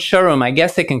their own showroom, I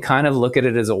guess they can kind of look at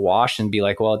it as a wash and be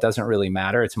like, well, it doesn't really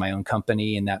matter. It's my own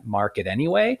company in that market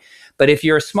anyway. But if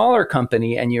you're a smaller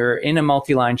company and you're in a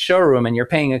multi-line showroom and you're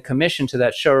paying a commission to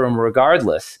that showroom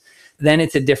regardless, then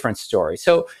it's a different story.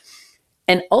 So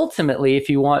And ultimately, if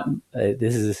you want,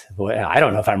 I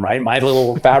don't know if I'm right. My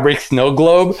little fabric snow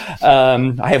globe.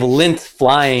 I have lint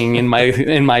flying in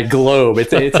my globe.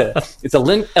 It's a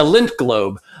lint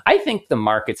globe. I think the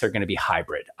markets are going to be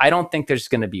hybrid. I don't think there's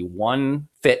going to be one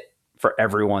fit for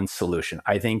everyone's solution.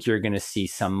 I think you're going to see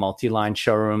some multi-line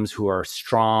showrooms who are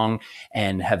strong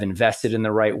and have invested in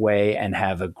the right way and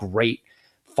have a great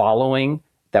following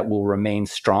that will remain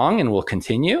strong and will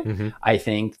continue. Mm-hmm. I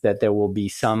think that there will be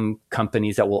some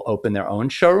companies that will open their own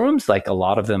showrooms, like a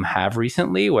lot of them have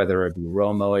recently, whether it be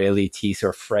Romo, Elitis,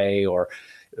 or Frey, or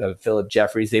Philip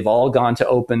Jeffries. They've all gone to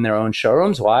open their own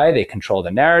showrooms. Why? They control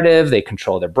the narrative, they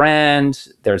control their brand.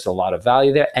 There's a lot of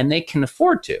value there, and they can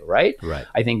afford to, right?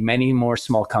 I think many more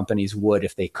small companies would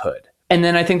if they could. And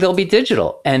then I think there'll be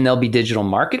digital, and there'll be digital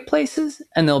marketplaces,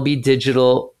 and there'll be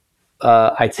digital,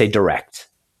 I'd say direct,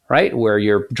 right? Where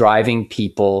you're driving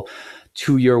people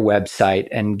to your website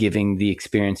and giving the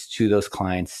experience to those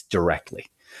clients directly.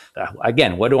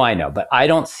 Again, what do I know? But I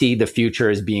don't see the future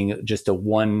as being just a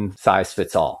one size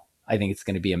fits all. I think it's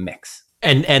going to be a mix.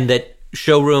 And that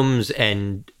showrooms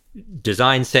and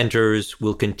design centers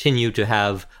will continue to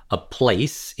have a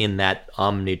place in that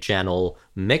omni-channel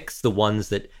mix, the ones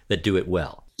that do it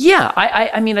well. Yeah,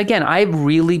 I mean, again, I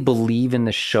really believe in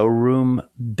the showroom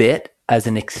bit as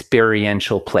an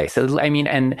experiential place. I mean,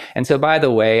 and so by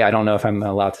the way, I don't know if I'm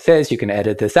allowed to say this, you can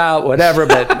edit this out, whatever,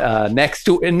 but next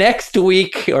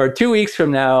week or 2 weeks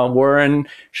from now, Warren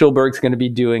Schulberg's going to be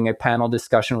doing a panel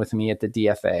discussion with me at the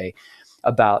DFA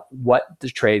about what the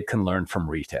trade can learn from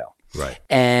retail. Right.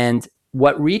 And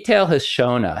what retail has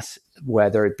shown us,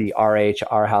 whether it be RH,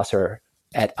 Arhaus, or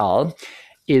et al.,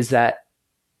 is that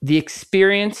the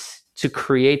experience to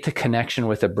create the connection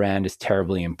with a brand is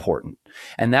terribly important.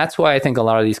 And that's why I think a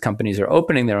lot of these companies are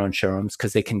opening their own showrooms,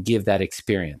 because they can give that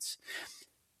experience.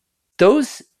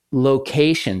 Those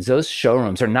locations, those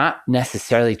showrooms are not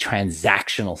necessarily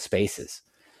transactional spaces.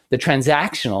 The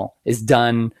transactional is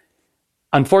done,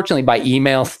 unfortunately, by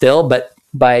email still, but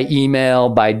by email,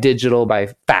 by digital,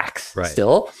 by fax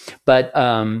still. But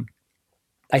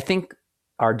I think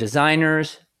our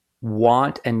designers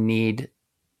want and need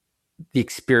the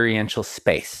experiential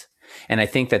space. And I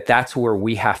think that that's where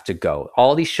we have to go.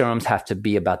 All these showrooms have to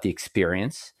be about the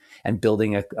experience and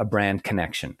building a brand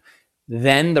connection.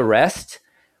 Then the rest,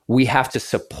 we have to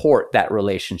support that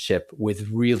relationship with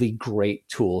really great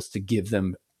tools to give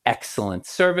them excellent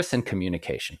service and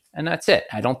communication. And that's it.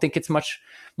 I don't think it's much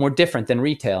more different than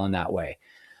retail in that way.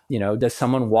 You know, does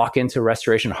someone walk into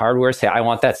Restoration Hardware, say, I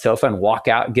want that sofa, and walk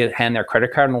out, hand their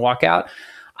credit card and walk out?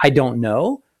 I don't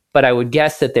know. But I would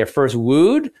guess that they're first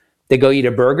wooed. They go eat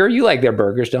a burger. You like their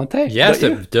burgers, don't they? Yes,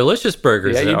 delicious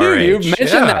burgers. Yeah, you do. You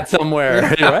mentioned that somewhere.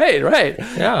 Right.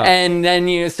 Yeah. And then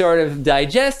you sort of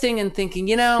digesting and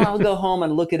thinking, I'll go home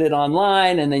and look at it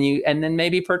online, and then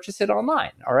maybe purchase it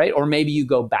online. All right. Or maybe you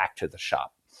go back to the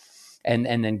shop and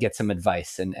then get some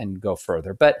advice and go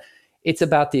further. But it's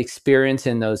about the experience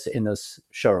in those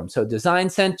showrooms. So design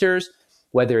centers,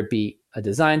 whether it be a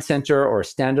design center or a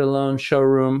standalone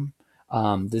showroom,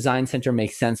 design center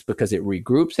makes sense because it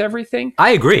regroups everything. I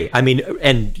agree. I mean,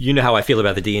 and you know how I feel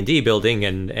about the D&D building,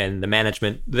 and the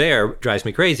management there drives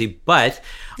me crazy. But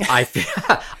I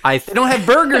they don't have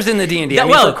burgers in the D&D. They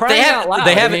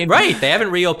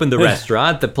haven't reopened the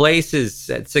restaurant. The place is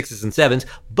at 6s and 7s.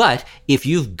 But if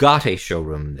you've got a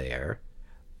showroom there,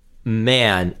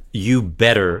 man, you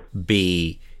better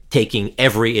be taking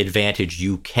every advantage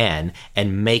you can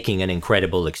and making an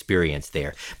incredible experience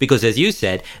there. Because as you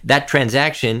said, that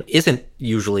transaction isn't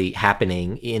usually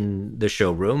happening in the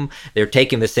showroom. They're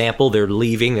taking the sample, they're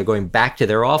leaving, they're going back to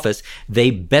their office.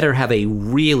 They better have a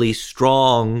really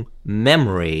strong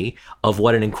memory of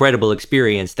what an incredible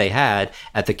experience they had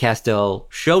at the Castell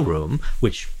showroom,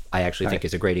 which I actually think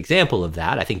is a great example of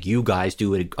that. I think you guys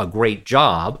do a great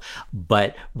job,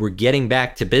 but we're getting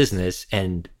back to business,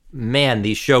 and man,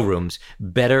 these showrooms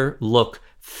better look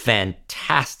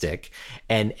fantastic,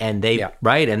 and they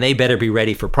and they better be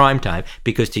ready for prime time,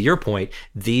 because to your point,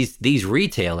 these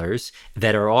retailers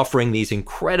that are offering these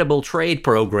incredible trade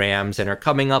programs and are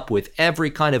coming up with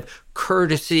every kind of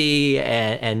courtesy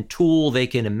and tool they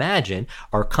can imagine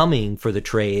are coming for the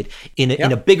trade in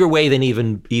a bigger way than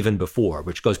even before,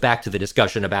 which goes back to the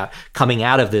discussion about coming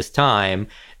out of this time.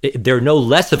 They're no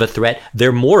less of a threat,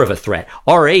 they're more of a threat.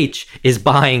 RH is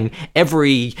buying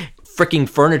every freaking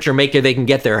furniture maker they can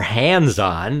get their hands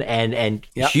on, and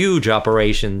huge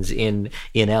operations in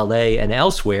LA and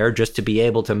elsewhere, just to be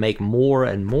able to make more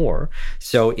and more.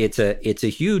 So it's a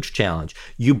huge challenge.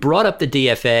 You brought up the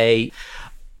DFA.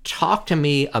 Talk to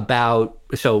me about,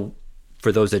 so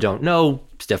for those that don't know,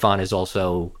 Stefan is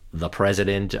also the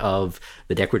president of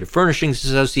the Decorative Furnishings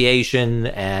Association,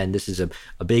 and this is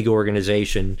a big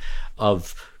organization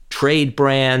of trade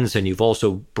brands, and you've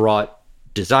also brought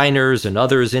designers and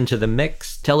others into the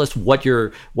mix. Tell us what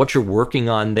you're working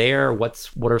on there. What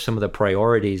are some of the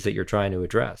priorities that you're trying to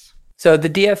address? So the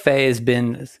DFA has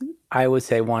been, I would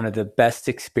say, one of the best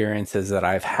experiences that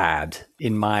I've had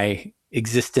in my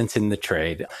existence in the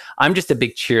trade. I'm just a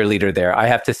big cheerleader there. I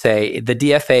have to say the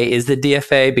DFA is the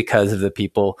DFA because of the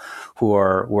people who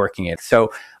are working it.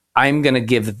 So I'm going to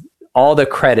give all the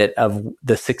credit of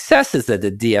the successes that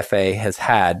the DFA has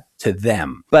had to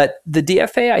them. But the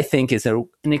DFA, I think, is an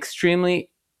extremely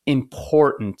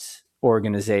important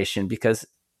organization because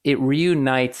it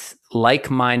reunites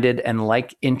like-minded and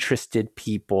like-interested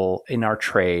people in our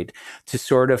trade to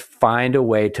sort of find a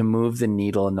way to move the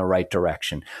needle in the right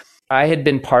direction. I had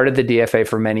been part of the DFA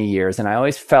for many years, and I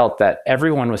always felt that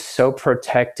everyone was so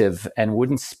protective and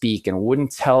wouldn't speak and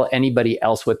wouldn't tell anybody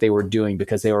else what they were doing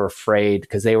because they were afraid,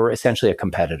 because they were essentially a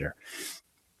competitor.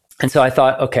 And so I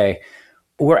thought, okay,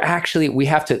 we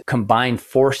have to combine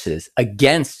forces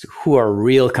against who our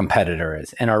real competitor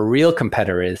is. And our real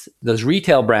competitor is those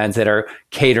retail brands that are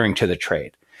catering to the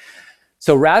trade.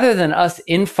 So rather than us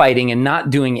infighting and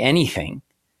not doing anything,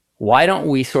 why don't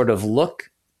we sort of look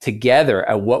together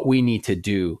at what we need to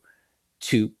do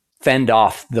to fend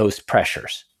off those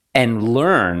pressures and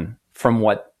learn from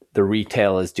what the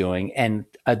retail is doing and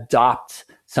adopt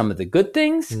some of the good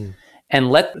things and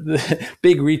let the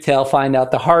big retail find out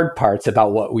the hard parts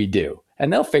about what we do.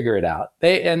 And they'll figure it out.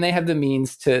 They have the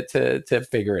means to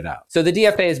figure it out. So the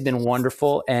DFA has been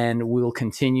wonderful, and we'll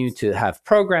continue to have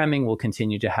programming. We'll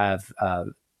continue to have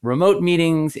remote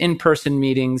meetings, in-person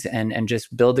meetings, and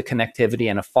just build a connectivity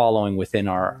and a following within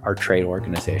our trade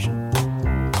organization.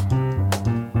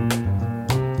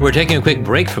 We're taking a quick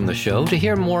break from the show to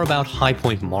hear more about High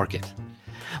Point Market.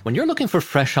 When you're looking for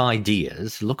fresh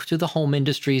ideas, look to the home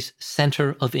industry's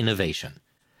Center of Innovation.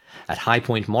 At High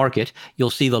Point Market,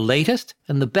 you'll see the latest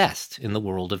and the best in the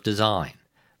world of design.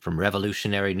 From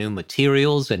revolutionary new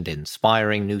materials and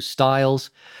inspiring new styles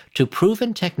to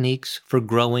proven techniques for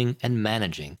growing and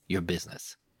managing your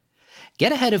business.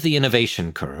 Get ahead of the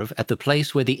innovation curve at the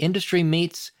place where the industry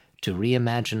meets to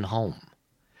reimagine home.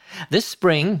 This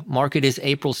spring, Market is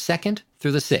April 2nd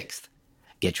through the 6th.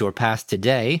 Get your pass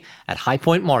today at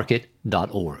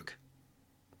highpointmarket.org.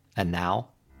 And now,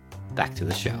 back to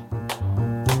the show.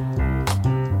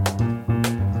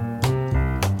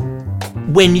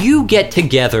 When you get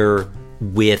together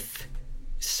with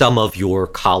some of your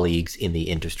colleagues in the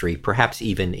industry, perhaps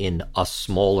even in a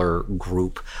smaller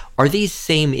group, are these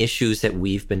same issues that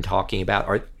we've been talking about,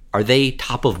 are they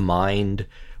top of mind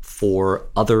for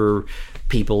other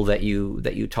people that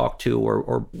you talk to,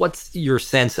 or what's your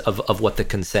sense of what the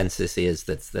consensus is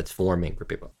that's forming for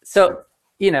people? So,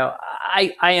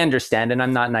 I understand, and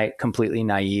I'm not completely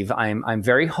naive. I'm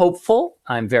very hopeful,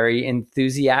 I'm very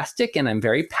enthusiastic, and I'm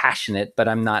very passionate, but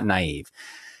I'm not naive.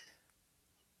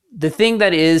 The thing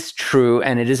that is true,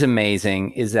 and it is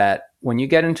amazing, is that when you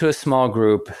get into a small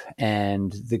group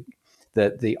and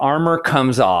the armor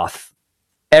comes off,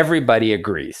 everybody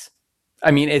agrees. I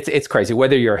mean, it's crazy.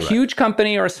 Whether you're a huge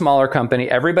company or a smaller company,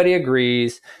 everybody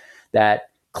agrees that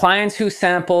clients who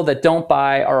sample that don't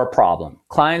buy are a problem.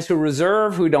 Clients who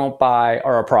reserve who don't buy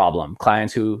are a problem.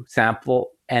 Clients who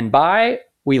sample and buy,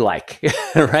 we like,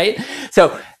 right?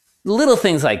 So little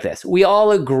things like this. We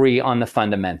all agree on the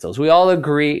fundamentals. We all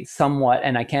agree somewhat,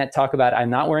 and I can't talk about, I'm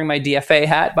not wearing my DFA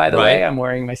hat, by the way. I'm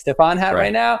wearing my Stefan hat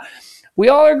right now. We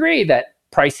all agree that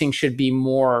pricing should be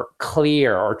more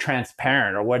clear or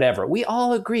transparent or whatever. We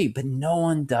all agree, but no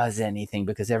one does anything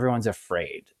because everyone's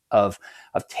afraid of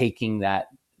taking that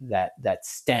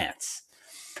stance.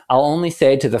 I'll only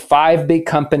say to the 5 big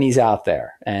companies out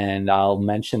there, and I'll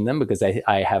mention them because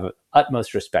I have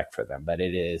utmost respect for them, but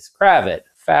it is Kravet,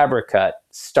 Fabri-Cut,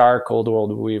 Stark, Old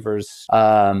World Weavers,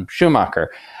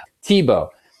 Schumacher,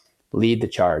 Thibaut. Lead the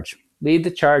charge. Lead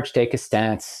the charge, take a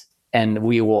stance, and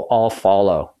we will all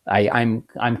follow. I'm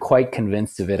quite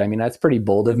convinced of it. I mean, that's pretty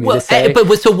bold of me to say.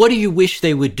 But so what do you wish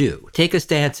they would do? Take a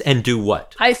stance and do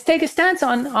what? I take a stance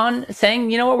on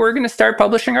saying, you know what, we're going to start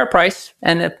publishing our price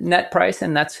and a net price,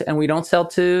 and we don't sell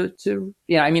to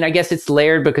I mean, I guess it's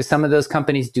layered because some of those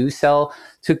companies do sell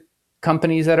to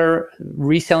companies that are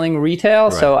reselling retail.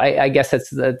 Right. So I guess that's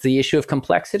the issue of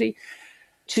complexity.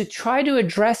 To try to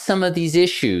address some of these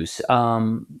issues,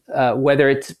 whether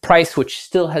it's price, which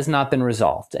still has not been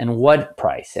resolved, and what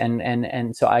price,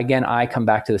 and so again, I come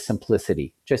back to the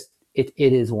simplicity. Just it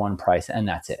is one price, and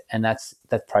that's it, and that's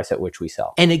the price at which we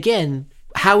sell. And again,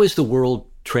 how is the world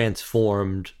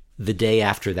transformed the day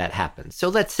after that happens. So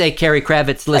let's say Cary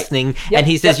Kravitz listening, Yep. and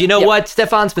he says, you know what,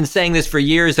 Stefan's been saying this for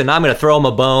years, and I'm going to throw him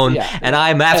a bone, and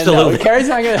I'm absolutely... No, Cary's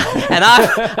not going to... And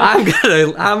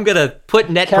I'm gonna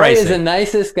put net Cary pricing. is the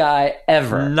nicest guy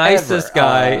ever. Nicest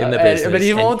guy in the business. But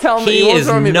he won't tell me. He is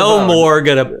no more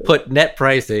going to put net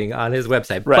pricing on his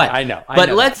website. Right, but, I know. But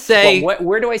let's say... Well,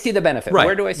 where do I see the benefit? Right.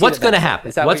 Where do I see what's going to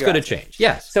happen? What's going to change?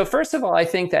 Yes. So first of all, I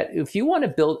think that if you want to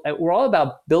build... We're all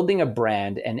about building a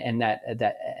brand and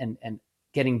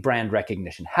getting brand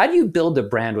recognition. How do you build a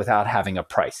brand without having a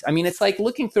price? I mean, it's like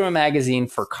looking through a magazine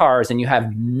for cars and you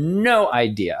have no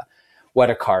idea what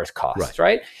a car's cost,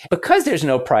 right? Because there's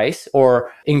no price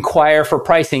or inquire for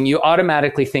pricing, you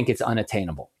automatically think it's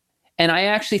unattainable. And I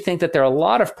actually think that there are a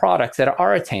lot of products that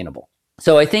are attainable.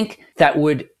 So I think that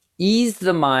would ease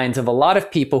the minds of a lot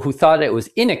of people who thought it was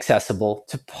inaccessible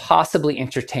to possibly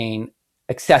entertain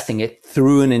accessing it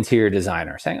through an interior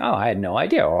designer, saying, oh, I had no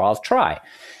idea, or I'll try.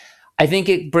 I think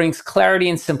it brings clarity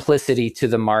and simplicity to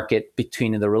the market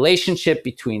between the relationship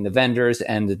between the vendors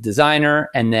and the designer.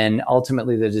 And then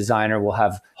ultimately the designer will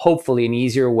have hopefully an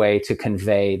easier way to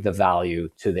convey the value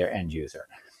to their end user.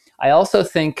 I also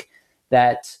think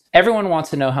that everyone wants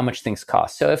to know how much things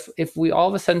cost. So if we all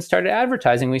of a sudden started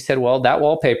advertising, we said, well, that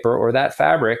wallpaper or that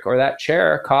fabric or that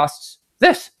chair costs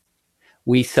this.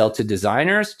 We sell to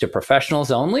designers, to professionals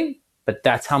only, but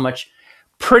that's how much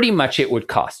pretty much it would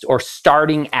cost, or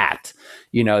starting at,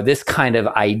 this kind of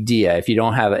idea. If you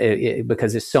don't have it,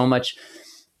 because there's so much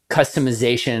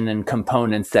customization and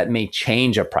components that may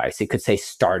change a price, it could say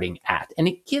starting at, and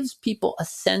it gives people a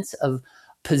sense of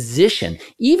position,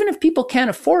 even if people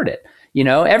can't afford it.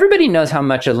 Everybody knows how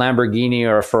much a Lamborghini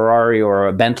or a Ferrari or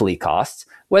a Bentley costs,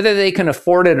 whether they can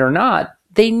afford it or not.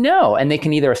 They know, and they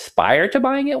can either aspire to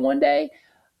buying it one day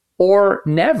or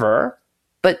never.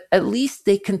 But at least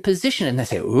they can position it and they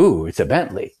say, ooh, it's a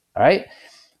Bentley, all right?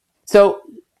 So,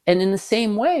 and in the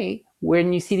same way,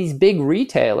 when you see these big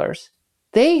retailers,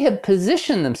 they have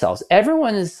positioned themselves.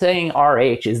 Everyone is saying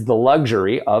RH is the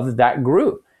luxury of that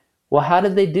group. Well, how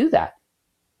did they do that?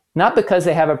 Not because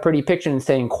they have a pretty picture and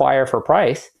say inquire for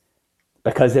price,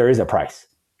 because there is a price.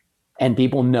 And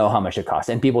people know how much it costs.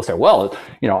 And people say, well,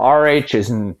 RH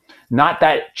is not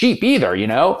that cheap either,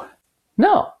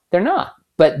 No, they're not.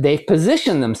 But they've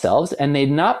positioned themselves, and they've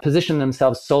not positioned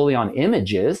themselves solely on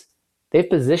images. They've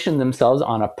positioned themselves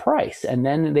on a price, and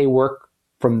then they work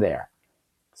from there.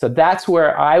 So that's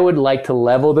where I would like to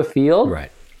level the field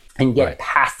and get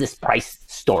past this price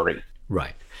story.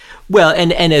 Right. Well,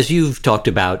 and as you've talked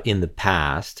about in the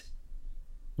past,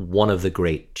 one of the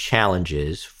great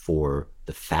challenges for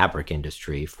the fabric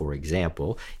industry, for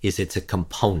example, is it's a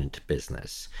component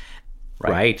business.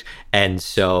 Right. And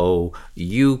so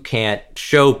you can't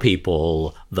show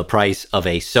people the price of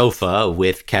a sofa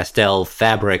with Castell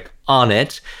fabric on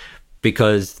it,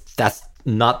 because that's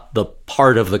not the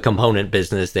part of the component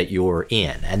business that you're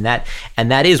in. And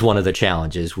that is one of the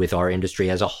challenges with our industry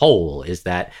as a whole, is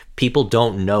that people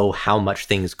don't know how much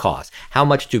things cost. How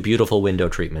much do beautiful window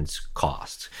treatments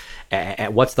cost?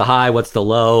 What's the high, what's the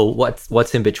low,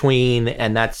 what's in between?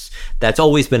 And that's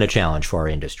always been a challenge for our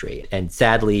industry. And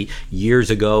sadly, years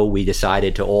ago, we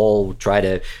decided to all try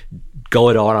to go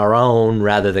it on our own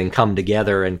rather than come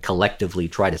together and collectively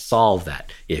try to solve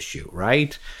that issue,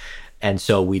 right? And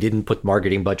so we didn't put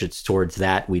marketing budgets towards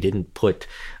that. We didn't put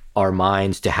our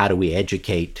minds to how do we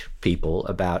educate people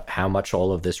about how much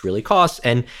all of this really costs.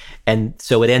 And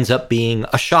so it ends up being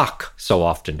a shock so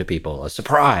often to people, a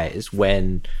surprise,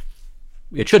 when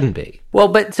it shouldn't be. Well,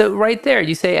 but so right there,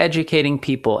 you say educating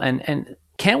people, and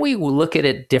can't we look at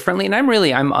it differently? And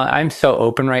I'm so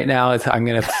open right now. I'm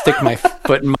going to stick my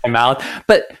foot in my mouth.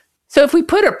 But so if we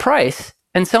put a price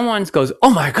and someone goes, oh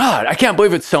my God, I can't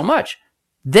believe it's so much.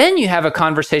 Then you have a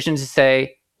conversation to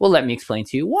say, well, let me explain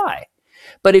to you why.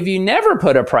 But if you never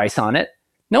put a price on it,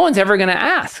 no one's ever going to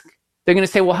ask. They're going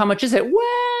to say, well, how much is it?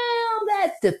 Well,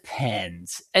 that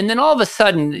depends. And then all of a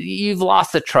sudden you've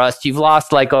lost the trust. You've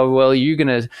lost So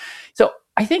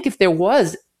I think if there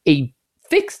was a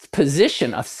fixed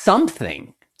position of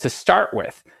something to start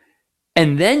with,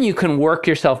 and then you can work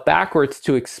yourself backwards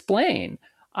to explain,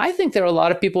 I think there are a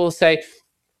lot of people who say,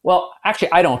 well,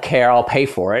 actually, I don't care. I'll pay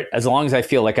for it as long as I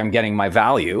feel like I'm getting my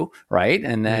value, right?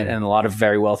 And a lot of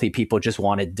very wealthy people just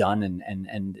want it done,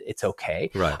 and it's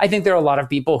okay. Right. I think there are a lot of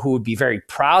people who would be very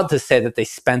proud to say that they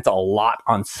spent a lot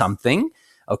on something,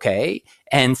 okay,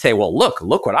 and say, well, look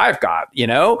what I've got.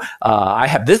 I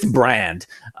have this brand,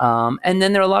 and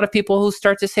then there are a lot of people who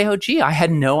start to say, oh, gee, I had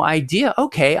no idea.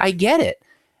 Okay, I get it.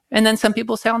 And then some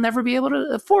people say, I'll never be able to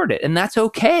afford it, and that's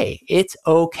okay. It's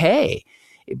okay.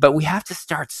 but we have to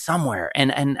start somewhere.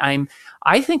 And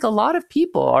I think a lot of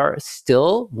people are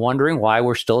still wondering why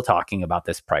we're still talking about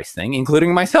this price thing,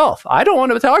 including myself. I don't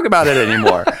want to talk about it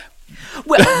anymore.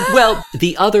 Well,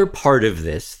 the other part of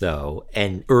this, though,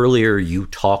 and earlier you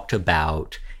talked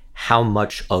about how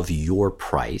much of your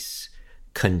price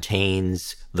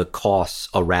contains the costs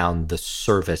around the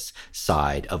service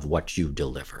side of what you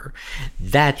deliver.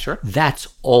 That's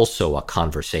also a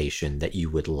conversation that you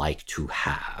would like to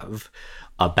have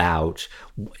about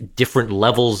different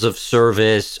levels of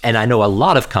service. And I know a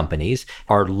lot of companies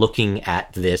are looking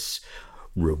at this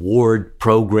reward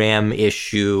program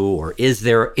issue, or is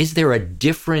there a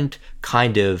different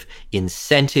kind of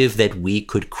incentive that we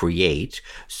could create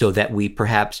so that we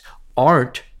perhaps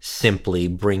aren't simply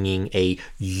bringing a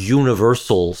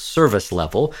universal service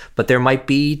level, but there might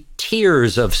be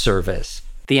tiers of service?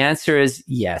 The answer is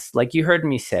yes. Like you heard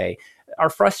me say, our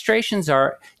frustrations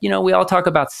are, we all talk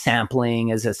about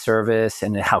sampling as a service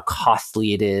and how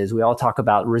costly it is. We all talk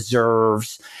about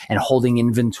reserves and holding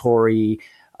inventory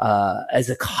as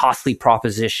a costly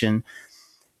proposition.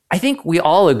 I think we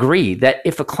all agree that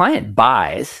if a client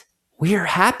buys, we are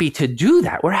happy to do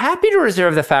that. We're happy to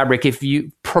reserve the fabric if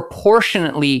you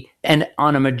proportionately and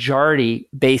on a majority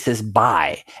basis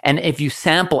buy. And if you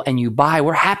sample and you buy,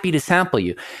 we're happy to sample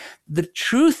you. The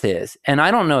truth is, and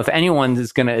I don't know if anyone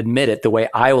is going to admit it the way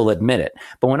I will admit it,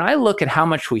 but when I look at how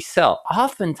much we sell,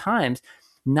 oftentimes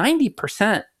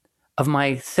 90% of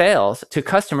my sales to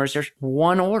customers are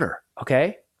one order,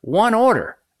 okay? One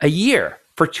order a year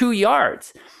for 2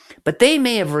 yards. But they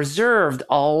may have reserved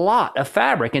a lot of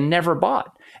fabric and never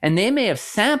bought. And they may have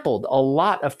sampled a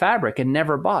lot of fabric and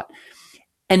never bought.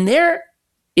 And they're,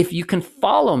 if you can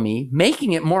follow me,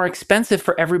 making it more expensive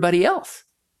for everybody else.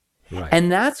 Right.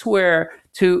 And that's where,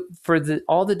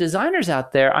 all the designers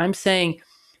out there, I'm saying,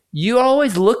 you're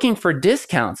always looking for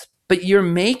discounts, but you're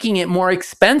making it more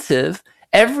expensive.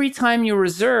 Every time you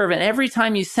reserve and every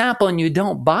time you sample and you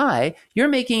don't buy, you're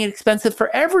making it expensive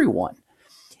for everyone.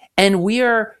 And we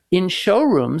are in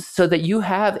showrooms so that you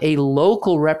have a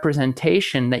local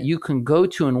representation that you can go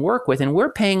to and work with. And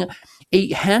we're paying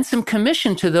a handsome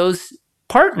commission to those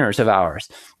partners of ours.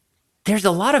 There's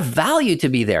a lot of value to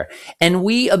be there. And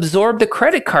we absorb the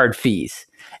credit card fees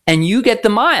and you get the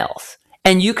miles.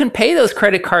 And you can pay those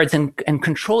credit cards and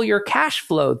control your cash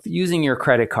flow using your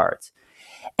credit cards.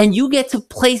 And you get to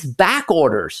place back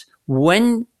orders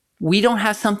when we don't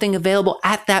have something available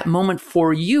at that moment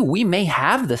for you. We may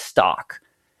have the stock,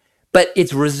 but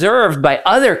it's reserved by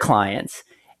other clients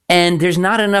and there's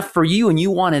not enough for you and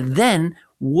you want it then.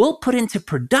 We'll put into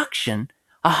production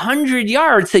 100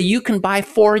 yards so you can buy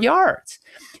 4 yards.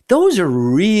 Those are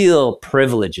real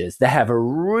privileges that have a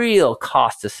real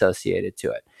cost associated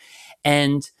to it.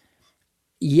 And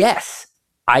yes,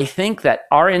 I think that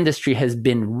our industry has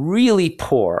been really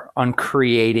poor on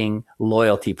creating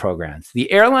loyalty programs. The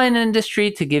airline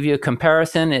industry, to give you a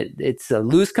comparison, it's a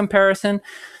loose comparison.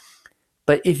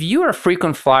 But if you are a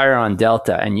frequent flyer on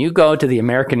Delta and you go to the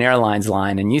American Airlines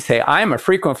line and you say, I'm a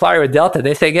frequent flyer with Delta,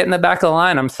 they say, get in the back of the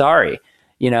line. I'm sorry.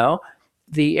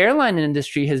 The airline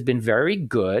industry has been very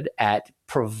good at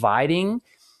providing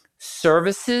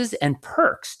services and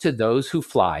perks to those who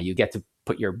fly. You get to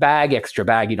put your extra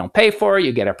bag you don't pay for.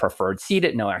 You get a preferred seat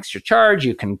at no extra charge.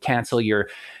 You can cancel your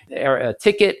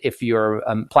ticket if you're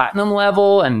platinum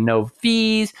level and no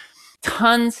fees.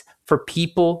 Tons for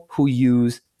people who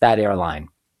use that airline.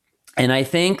 And I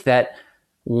think that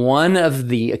one of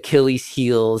the Achilles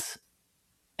heels,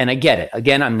 and I get it,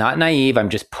 again, I'm not naive, I'm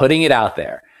just putting it out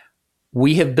there.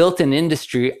 We have built an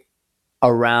industry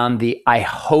around the I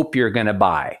hope you're going to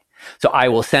buy. So I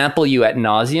will sample you ad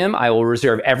nauseum. I will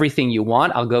reserve everything you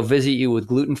want. I'll go visit you with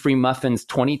gluten-free muffins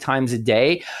 20 times a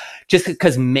day just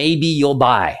because maybe you'll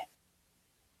buy.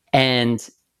 And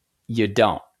you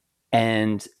don't.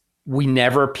 And we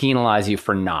never penalize you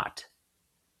for not.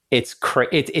 It's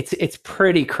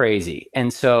pretty crazy.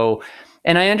 And so,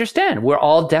 and I understand we're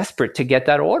all desperate to get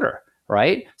that order,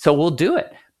 right? So we'll do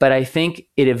it. But I think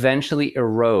it eventually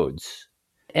erodes.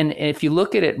 And if you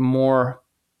look at it more,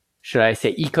 should I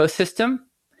say ecosystem?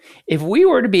 If we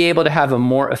were to be able to have a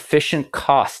more efficient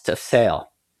cost of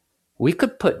sale, we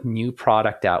could put new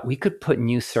product out. We could put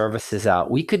new services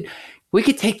out. We could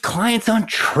take clients on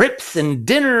trips and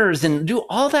dinners and do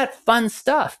all that fun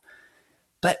stuff.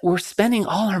 But we're spending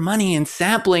all our money in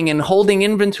sampling and holding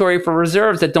inventory for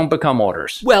reserves that don't become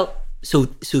orders. Well, so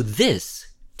this,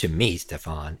 to me,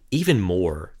 Stefan, even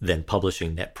more than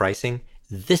publishing net pricing,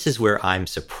 this is where I'm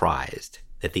surprised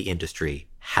that the industry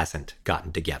hasn't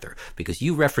gotten together, because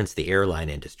you referenced the airline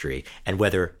industry, and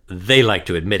whether they like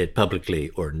to admit it publicly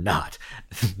or not,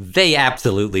 they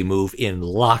absolutely move in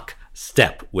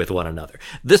lockstep with one another.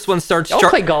 This one starts...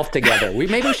 play golf together.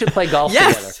 Maybe we should play golf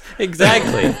together. Yes,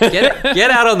 exactly.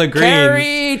 Get out on the greens.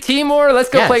 Carrie, Timur, let's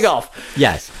go play golf.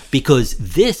 Yes, because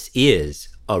this is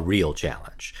a real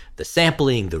challenge. The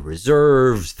sampling, the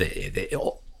reserves,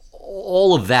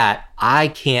 all of that, I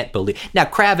can't believe. Now,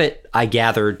 Kravet, I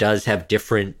gather, does have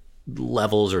different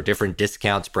levels or different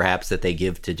discounts, perhaps, that they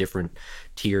give to different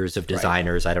tiers of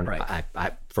designers. Right. I don't know.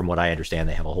 I, from what I understand,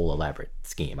 they have a whole elaborate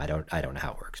scheme. I don't know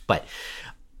how it works, but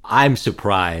I'm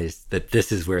surprised that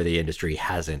this is where the industry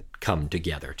hasn't come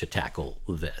together to tackle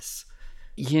this.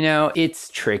 It's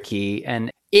tricky,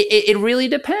 and it really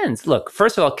depends. Look,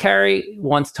 first of all, Carrie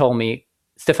once told me,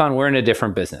 Stefan, we're in a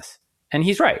different business. And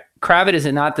he's right. Kravet is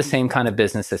not the same kind of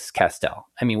business as Castell.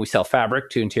 I mean, we sell fabric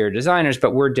to interior designers,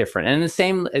 but we're different. And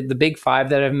the big five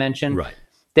that I've mentioned,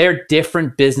 they're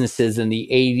different businesses than the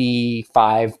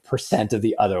 85% of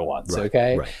the other ones,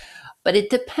 okay? Right. But it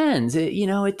depends.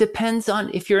 It depends on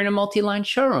if you're in a multi-line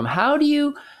showroom. How do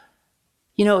you,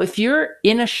 if you're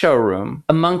in a showroom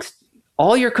amongst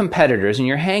all your competitors and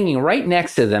you're hanging right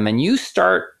next to them and you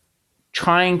start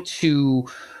trying to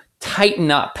tighten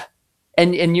up,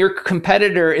 and your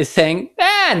competitor is saying,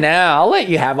 no, I'll let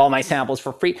you have all my samples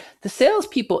for free. The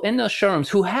salespeople in those showrooms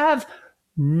who have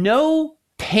no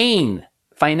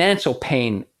financial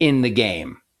pain in the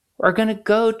game, are going to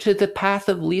go to the path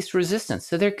of least resistance.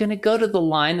 So they're going to go to the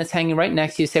line that's hanging right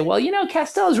next to you and say, well,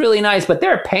 Castell is really nice, but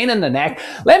they're a pain in the neck.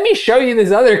 Let me show you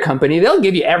this other company. They'll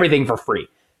give you everything for free.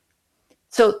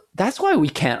 So that's why we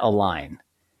can't align,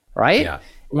 right? Yeah.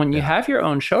 When you have your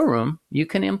own showroom, you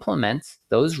can implement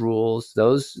those rules,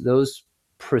 those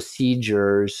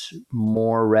procedures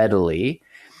more readily.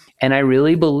 And I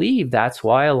really believe that's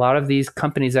why a lot of these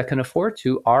companies that can afford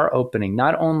to are opening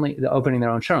their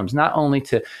own showrooms, not only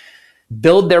to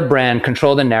build their brand,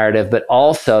 control the narrative, but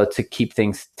also to keep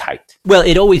things tight. Well,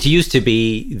 it always used to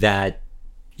be that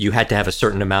you had to have a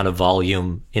certain amount of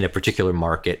volume in a particular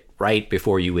market, right?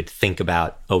 Before you would think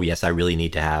about, oh, yes, I really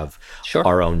need to have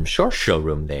our own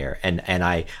showroom there. And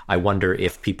I wonder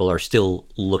if people are still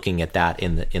looking at that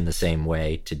in the same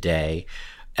way today.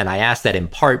 And I ask that in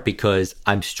part because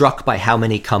I'm struck by how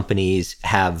many companies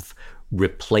have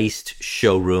replaced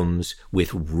showrooms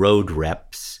with road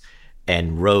reps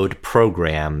and road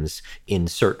programs in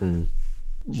certain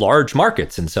large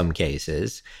markets in some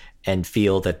cases, and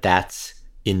feel that that's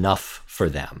enough for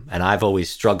them. And I've always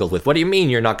struggled with, what do you mean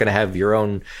you're not going to have your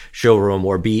own showroom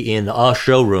or be in a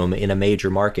showroom in a major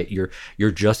market?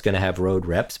 You're just going to have road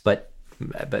reps, but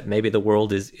maybe the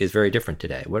world is very different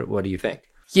today. What do you think?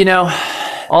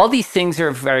 All these things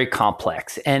are very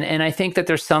complex. And I think that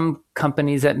there's some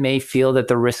companies that may feel that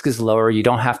the risk is lower. You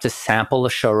don't have to sample a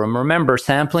showroom. Remember,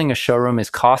 sampling a showroom is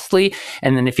costly.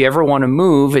 And then if you ever want to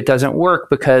move, it doesn't work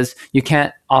because you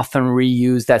can't often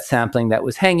reuse that sampling that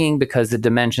was hanging because the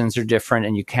dimensions are different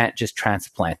and you can't just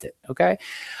transplant it. Okay.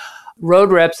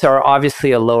 Road reps are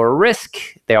obviously a lower risk.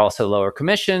 They're also lower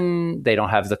commission. They don't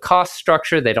have the cost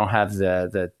structure. They don't have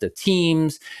the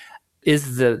teams.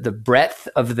 Is the breadth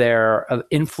of their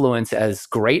influence as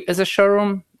great as a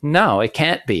showroom? No, it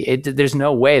can't be. There's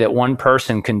no way that one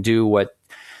person can do what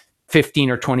 15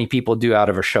 or 20 people do out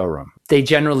of a showroom. They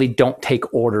generally don't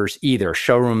take orders either.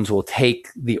 Showrooms will take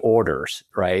the orders,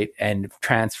 right, and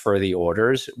transfer the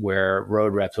orders, where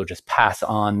road reps will just pass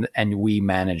on and we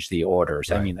manage the orders.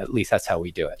 Right. I mean, at least that's how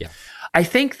we do it. Yeah. I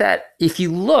think that if you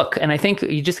look, and I think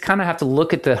you just kind of have to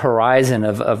look at the horizon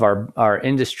of our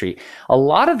industry, a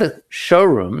lot of the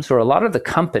showrooms or a lot of the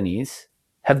companies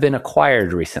have been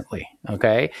acquired recently,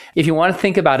 okay? If you want to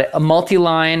think about it, a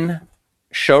multi-line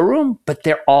showroom, but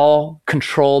they're all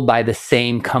controlled by the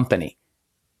same company.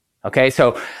 Okay,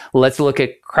 so let's look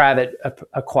at Kravet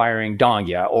acquiring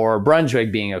Dongia or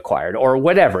Brunswick being acquired or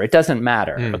whatever. It doesn't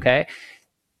matter, okay?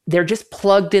 They're just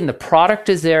plugged in. The product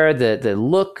is there, the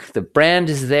look, the brand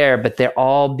is there, but they're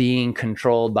all being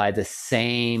controlled by the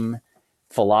same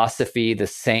philosophy, the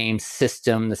same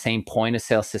system, the same point of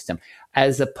sale system,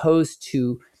 as opposed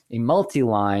to a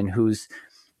multi-line who's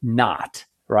not.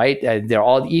 Right?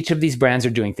 Each of these brands are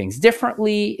doing things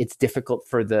differently. It's difficult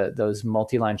for those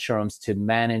multi-line showrooms to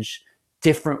manage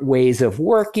different ways of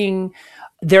working.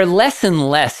 They're less and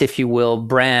less, if you will,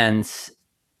 brands.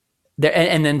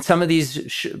 And then some of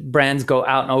these brands go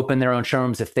out and open their own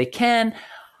showrooms if they can.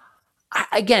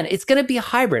 again, it's going to be a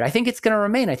hybrid. I think it's going to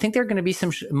remain. I think there are going to be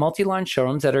some multi-line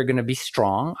showrooms that are going to be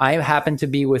strong. I happen to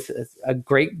be with a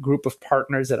great group of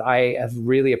partners that I have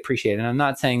really appreciated. And I'm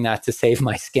not saying that to save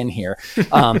my skin here.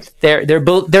 They're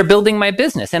building my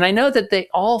business. And I know that they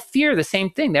all fear the same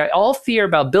thing. They all fear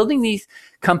about building these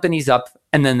companies up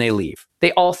and then they leave.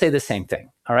 They all say the same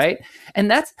thing. All right.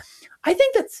 And I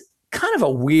think that's kind of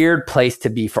a weird place to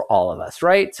be for all of us,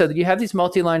 right? So that you have these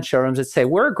multi-line showrooms that say,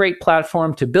 we're a great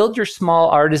platform to build your small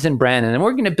artisan brand, and then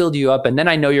we're going to build you up, and then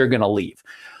I know you're going to leave.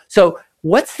 So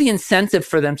what's the incentive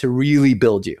for them to really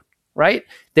build you, right?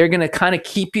 They're going to kind of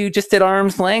keep you just at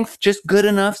arm's length, just good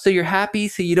enough so you're happy,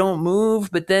 so you don't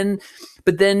move, but then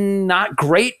not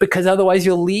great because otherwise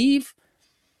you'll leave.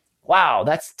 Wow,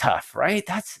 that's tough, right?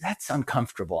 That's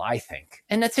uncomfortable, I think.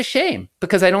 And that's a shame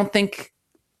because I don't think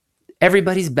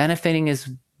everybody's benefiting as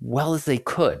well as they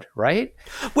could, right?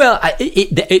 Well,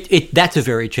 that's a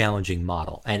very challenging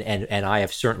model, and I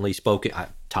have certainly spoken.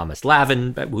 Thomas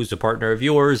Lavin, who's a partner of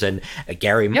yours, and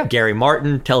Gary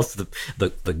Martin tells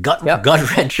the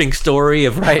gut wrenching story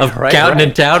of Counting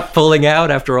and Tout pulling out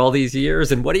after all these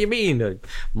years. And what do you mean, a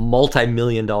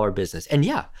multi-million-dollar business? And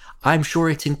yeah, I'm sure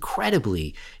it's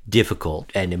incredibly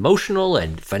difficult and emotional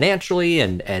and financially,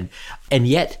 and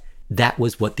yet. That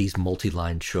was what these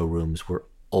multi-line showrooms were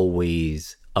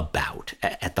always about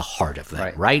at the heart of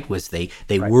them, right? Was they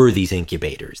were these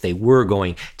incubators. They were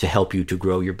going to help you to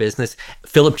grow your business.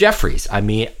 Philip Jeffries, I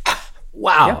mean,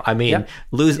 wow.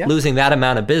 Losing that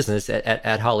amount of business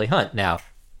at Holly Hunt. Now,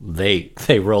 they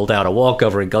rolled out a wall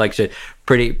covering collection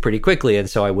pretty quickly, and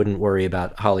so I wouldn't worry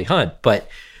about Holly Hunt. But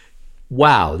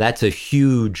wow, that's a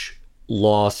huge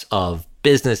loss of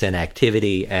business and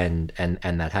activity, and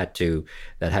that had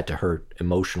to hurt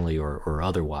emotionally or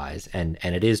otherwise, and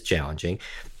it is challenging,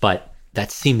 but that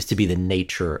seems to be the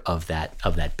nature of that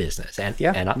business, and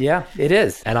it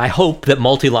is. And I hope that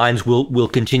multi-lines will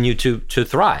continue to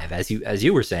thrive, as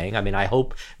you were saying. I mean, I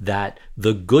hope that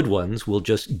the good ones will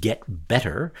just get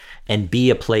better and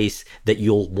be a place that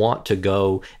you'll want to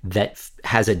go, that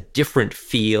has a different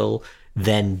feel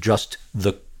than just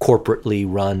the corporately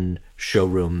run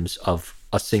showrooms of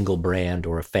a single brand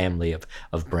or a family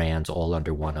of brands all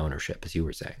under one ownership, as you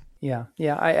were saying. Yeah.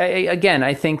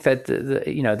 I think that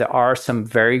there are some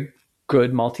very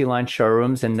good multi-line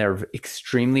showrooms, and they're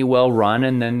extremely well run,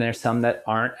 and then there's some that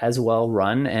aren't as well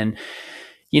run. And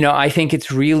I think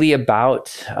it's really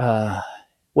about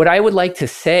what I would like to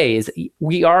say is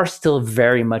we are still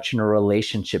very much in a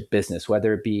relationship business,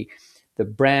 whether it be the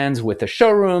brands with the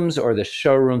showrooms or the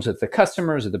showrooms with the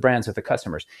customers or the brands with the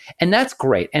customers. And that's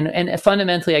great. And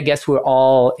fundamentally, I guess we're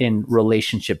all in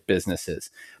relationship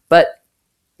businesses. But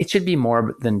it should be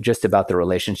more than just about the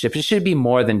relationship. It should be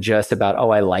more than just about, oh,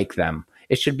 I like them.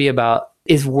 It should be about,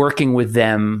 is working with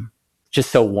them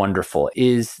just so wonderful?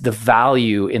 Is the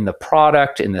value in the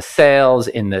product, in the sales,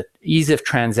 in the ease of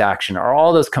transaction, are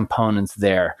all those components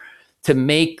there to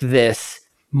make this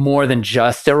more than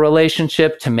just a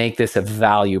relationship, to make this a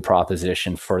value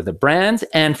proposition for the brands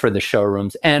and for the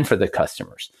showrooms and for the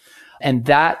customers? And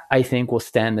that, I think, will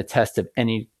stand the test of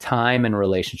any time and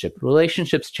relationship.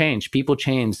 Relationships change, people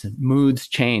change, moods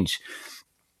change.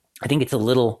 I think it's a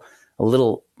little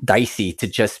dicey to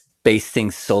just base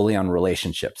things solely on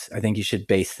relationships. I think you should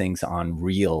base things on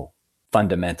real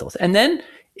fundamentals. And then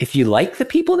if you like the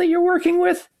people that you're working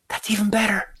with, that's even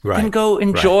better. Right. Then go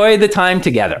enjoy the time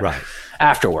together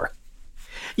after work.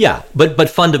 Yeah, but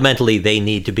fundamentally, they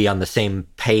need to be on the same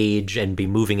page and be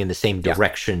moving in the same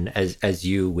direction as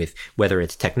you, with whether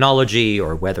it's technology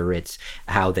or whether it's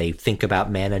how they think about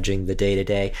managing the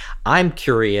day-to-day. I'm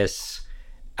curious,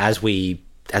 as we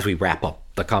wrap up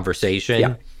the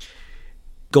conversation,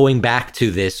 going back to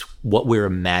this, what we're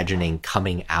imagining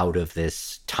coming out of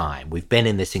this time. We've been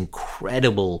in this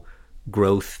incredible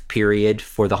growth period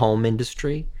for the home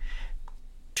industry.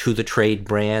 To the trade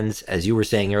brands, as you were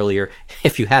saying earlier,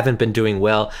 if you haven't been doing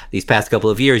well these past couple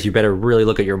of years, you better really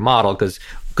look at your model, because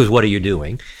what are you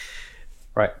doing?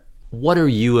 Right. What are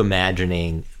you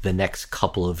imagining the next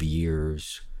couple of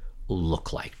years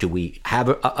look like? Do we have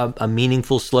a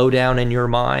meaningful slowdown in your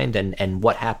mind? And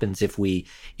what happens if we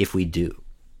do?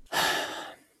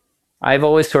 I've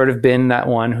always sort of been that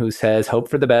one who says, hope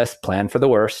for the best, plan for the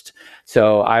worst.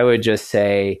 So I would just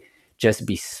say, just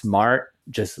be smart.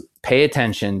 Just pay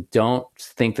attention. Don't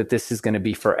think that this is going to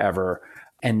be forever,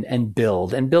 and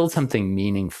build something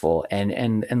meaningful,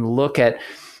 and look at,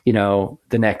 the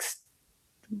next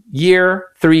year,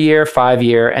 3 year, 5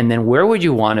 year, and then where would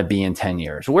you want to be in 10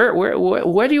 years?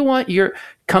 Where do you want your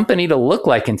company to look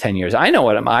like in 10 years? I know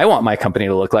what I want my company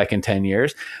to look like in 10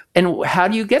 years. And how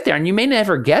do you get there? And you may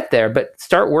never get there, but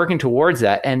start working towards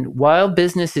that. And while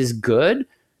business is good,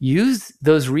 use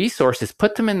those resources,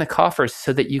 put them in the coffers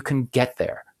so that you can get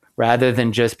there, rather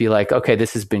than just be like, okay,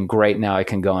 this has been great. Now I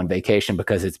can go on vacation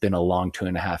because it's been a long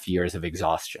 2.5 years of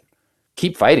exhaustion.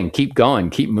 Keep fighting, keep going,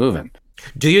 keep moving.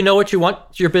 Do you know what you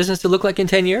want your business to look like in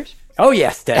 10 years? Oh,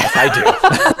 yes, Dennis, I do.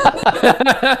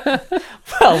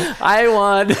 Well, I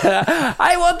want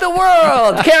the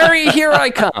world. Carrie, here I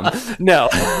come. No.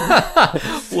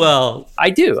 Well, I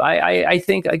do. I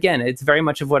think, again, it's very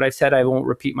much of what I've said. I won't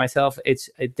repeat myself. It's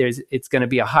going to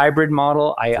be a hybrid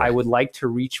model. I would like to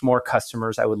reach more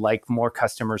customers. I would like more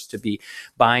customers to be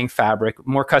buying fabric.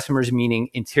 More customers meaning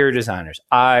interior designers.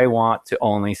 I want to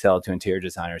only sell to interior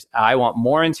designers. I want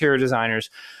more interior designers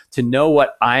to know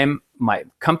what my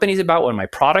company's about, what my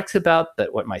product's about,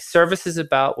 that what my service is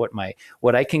about, what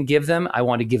I can give them. I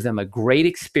want to give them a great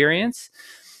experience.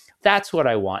 That's what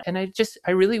I want. And I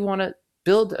really want to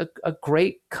build a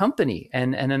great company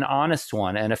and an honest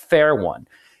one and a fair one.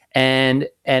 And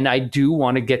I do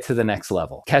want to get to the next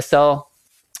level. Castell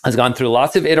has gone through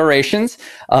lots of iterations,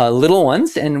 little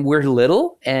ones, and we're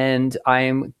little, and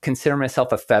I consider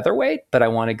myself a featherweight, but I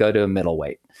want to go to a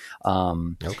middleweight.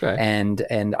 Okay. And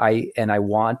I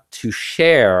want to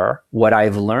share what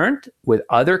I've learned with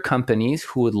other companies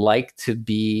who would like to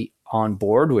be on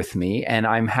board with me, and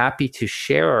I'm happy to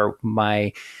share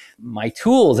my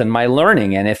tools and my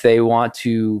learning. And if they want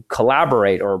to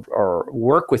collaborate or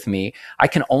work with me, I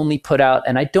can only put out,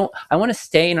 and I want to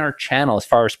stay in our channel as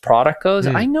far as product goes.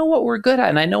 I know what we're good at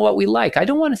and I know what we like. I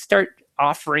don't want to start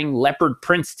offering leopard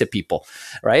prints to people,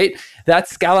 right?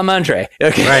 That's Scalamandre.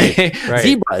 Okay. Right.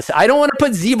 Zebras. I don't want to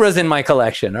put zebras in my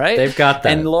collection, right? They've got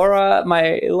that. And Laura,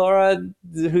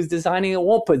 who's designing it,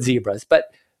 won't put zebras,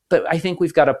 but I think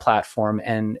we've got a platform,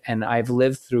 and I've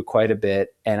lived through quite a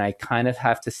bit, and I kind of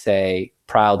have to say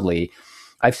proudly,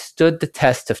 I've stood the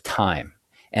test of time,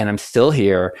 and I'm still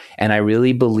here, and I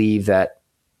really believe that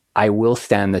I will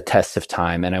stand the test of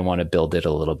time, and I want to build it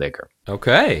a little bigger.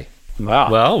 Okay. Wow.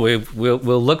 Well,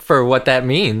 we'll look for what that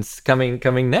means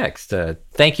coming next.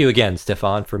 Thank you again,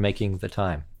 Stefan, for making the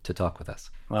time to talk with us.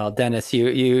 Well, Dennis,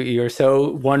 you're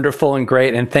so wonderful and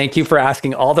great, and thank you for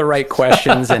asking all the right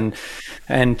questions and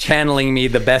channeling me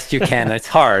the best you can. It's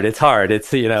hard. It's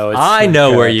I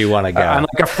know where you want to go. I'm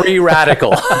like a free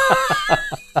radical.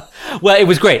 Well, it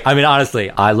was great. I mean, honestly,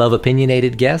 I love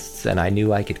opinionated guests, and I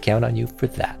knew I could count on you for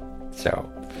that.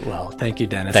 So, well, thank you,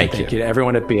 Dennis. Thank you to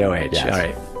everyone at BOH. Yes, all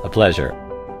right, a pleasure.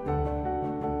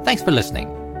 Thanks for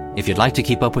listening. If you'd like to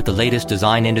keep up with the latest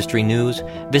design industry news,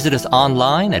 visit us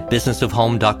online at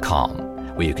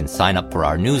businessofhome.com, where you can sign up for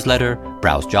our newsletter,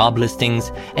 browse job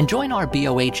listings, and join our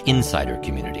BOH Insider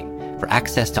community for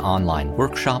access to online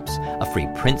workshops, a free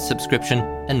print subscription,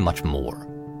 and much more.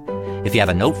 If you have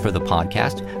a note for the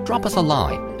podcast, drop us a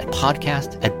line at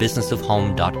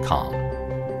podcast@businessofhome.com.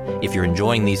 If you're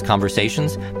enjoying these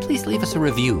conversations, please leave us a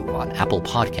review on Apple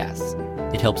Podcasts.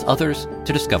 It helps others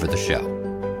to discover the show.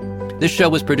 This show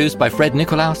was produced by Fred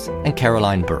Nicolaus and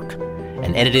Caroline Burke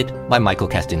and edited by Michael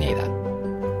Castaneda.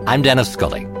 I'm Dennis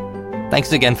Scully.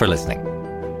 Thanks again for listening,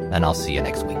 and I'll see you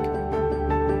next week.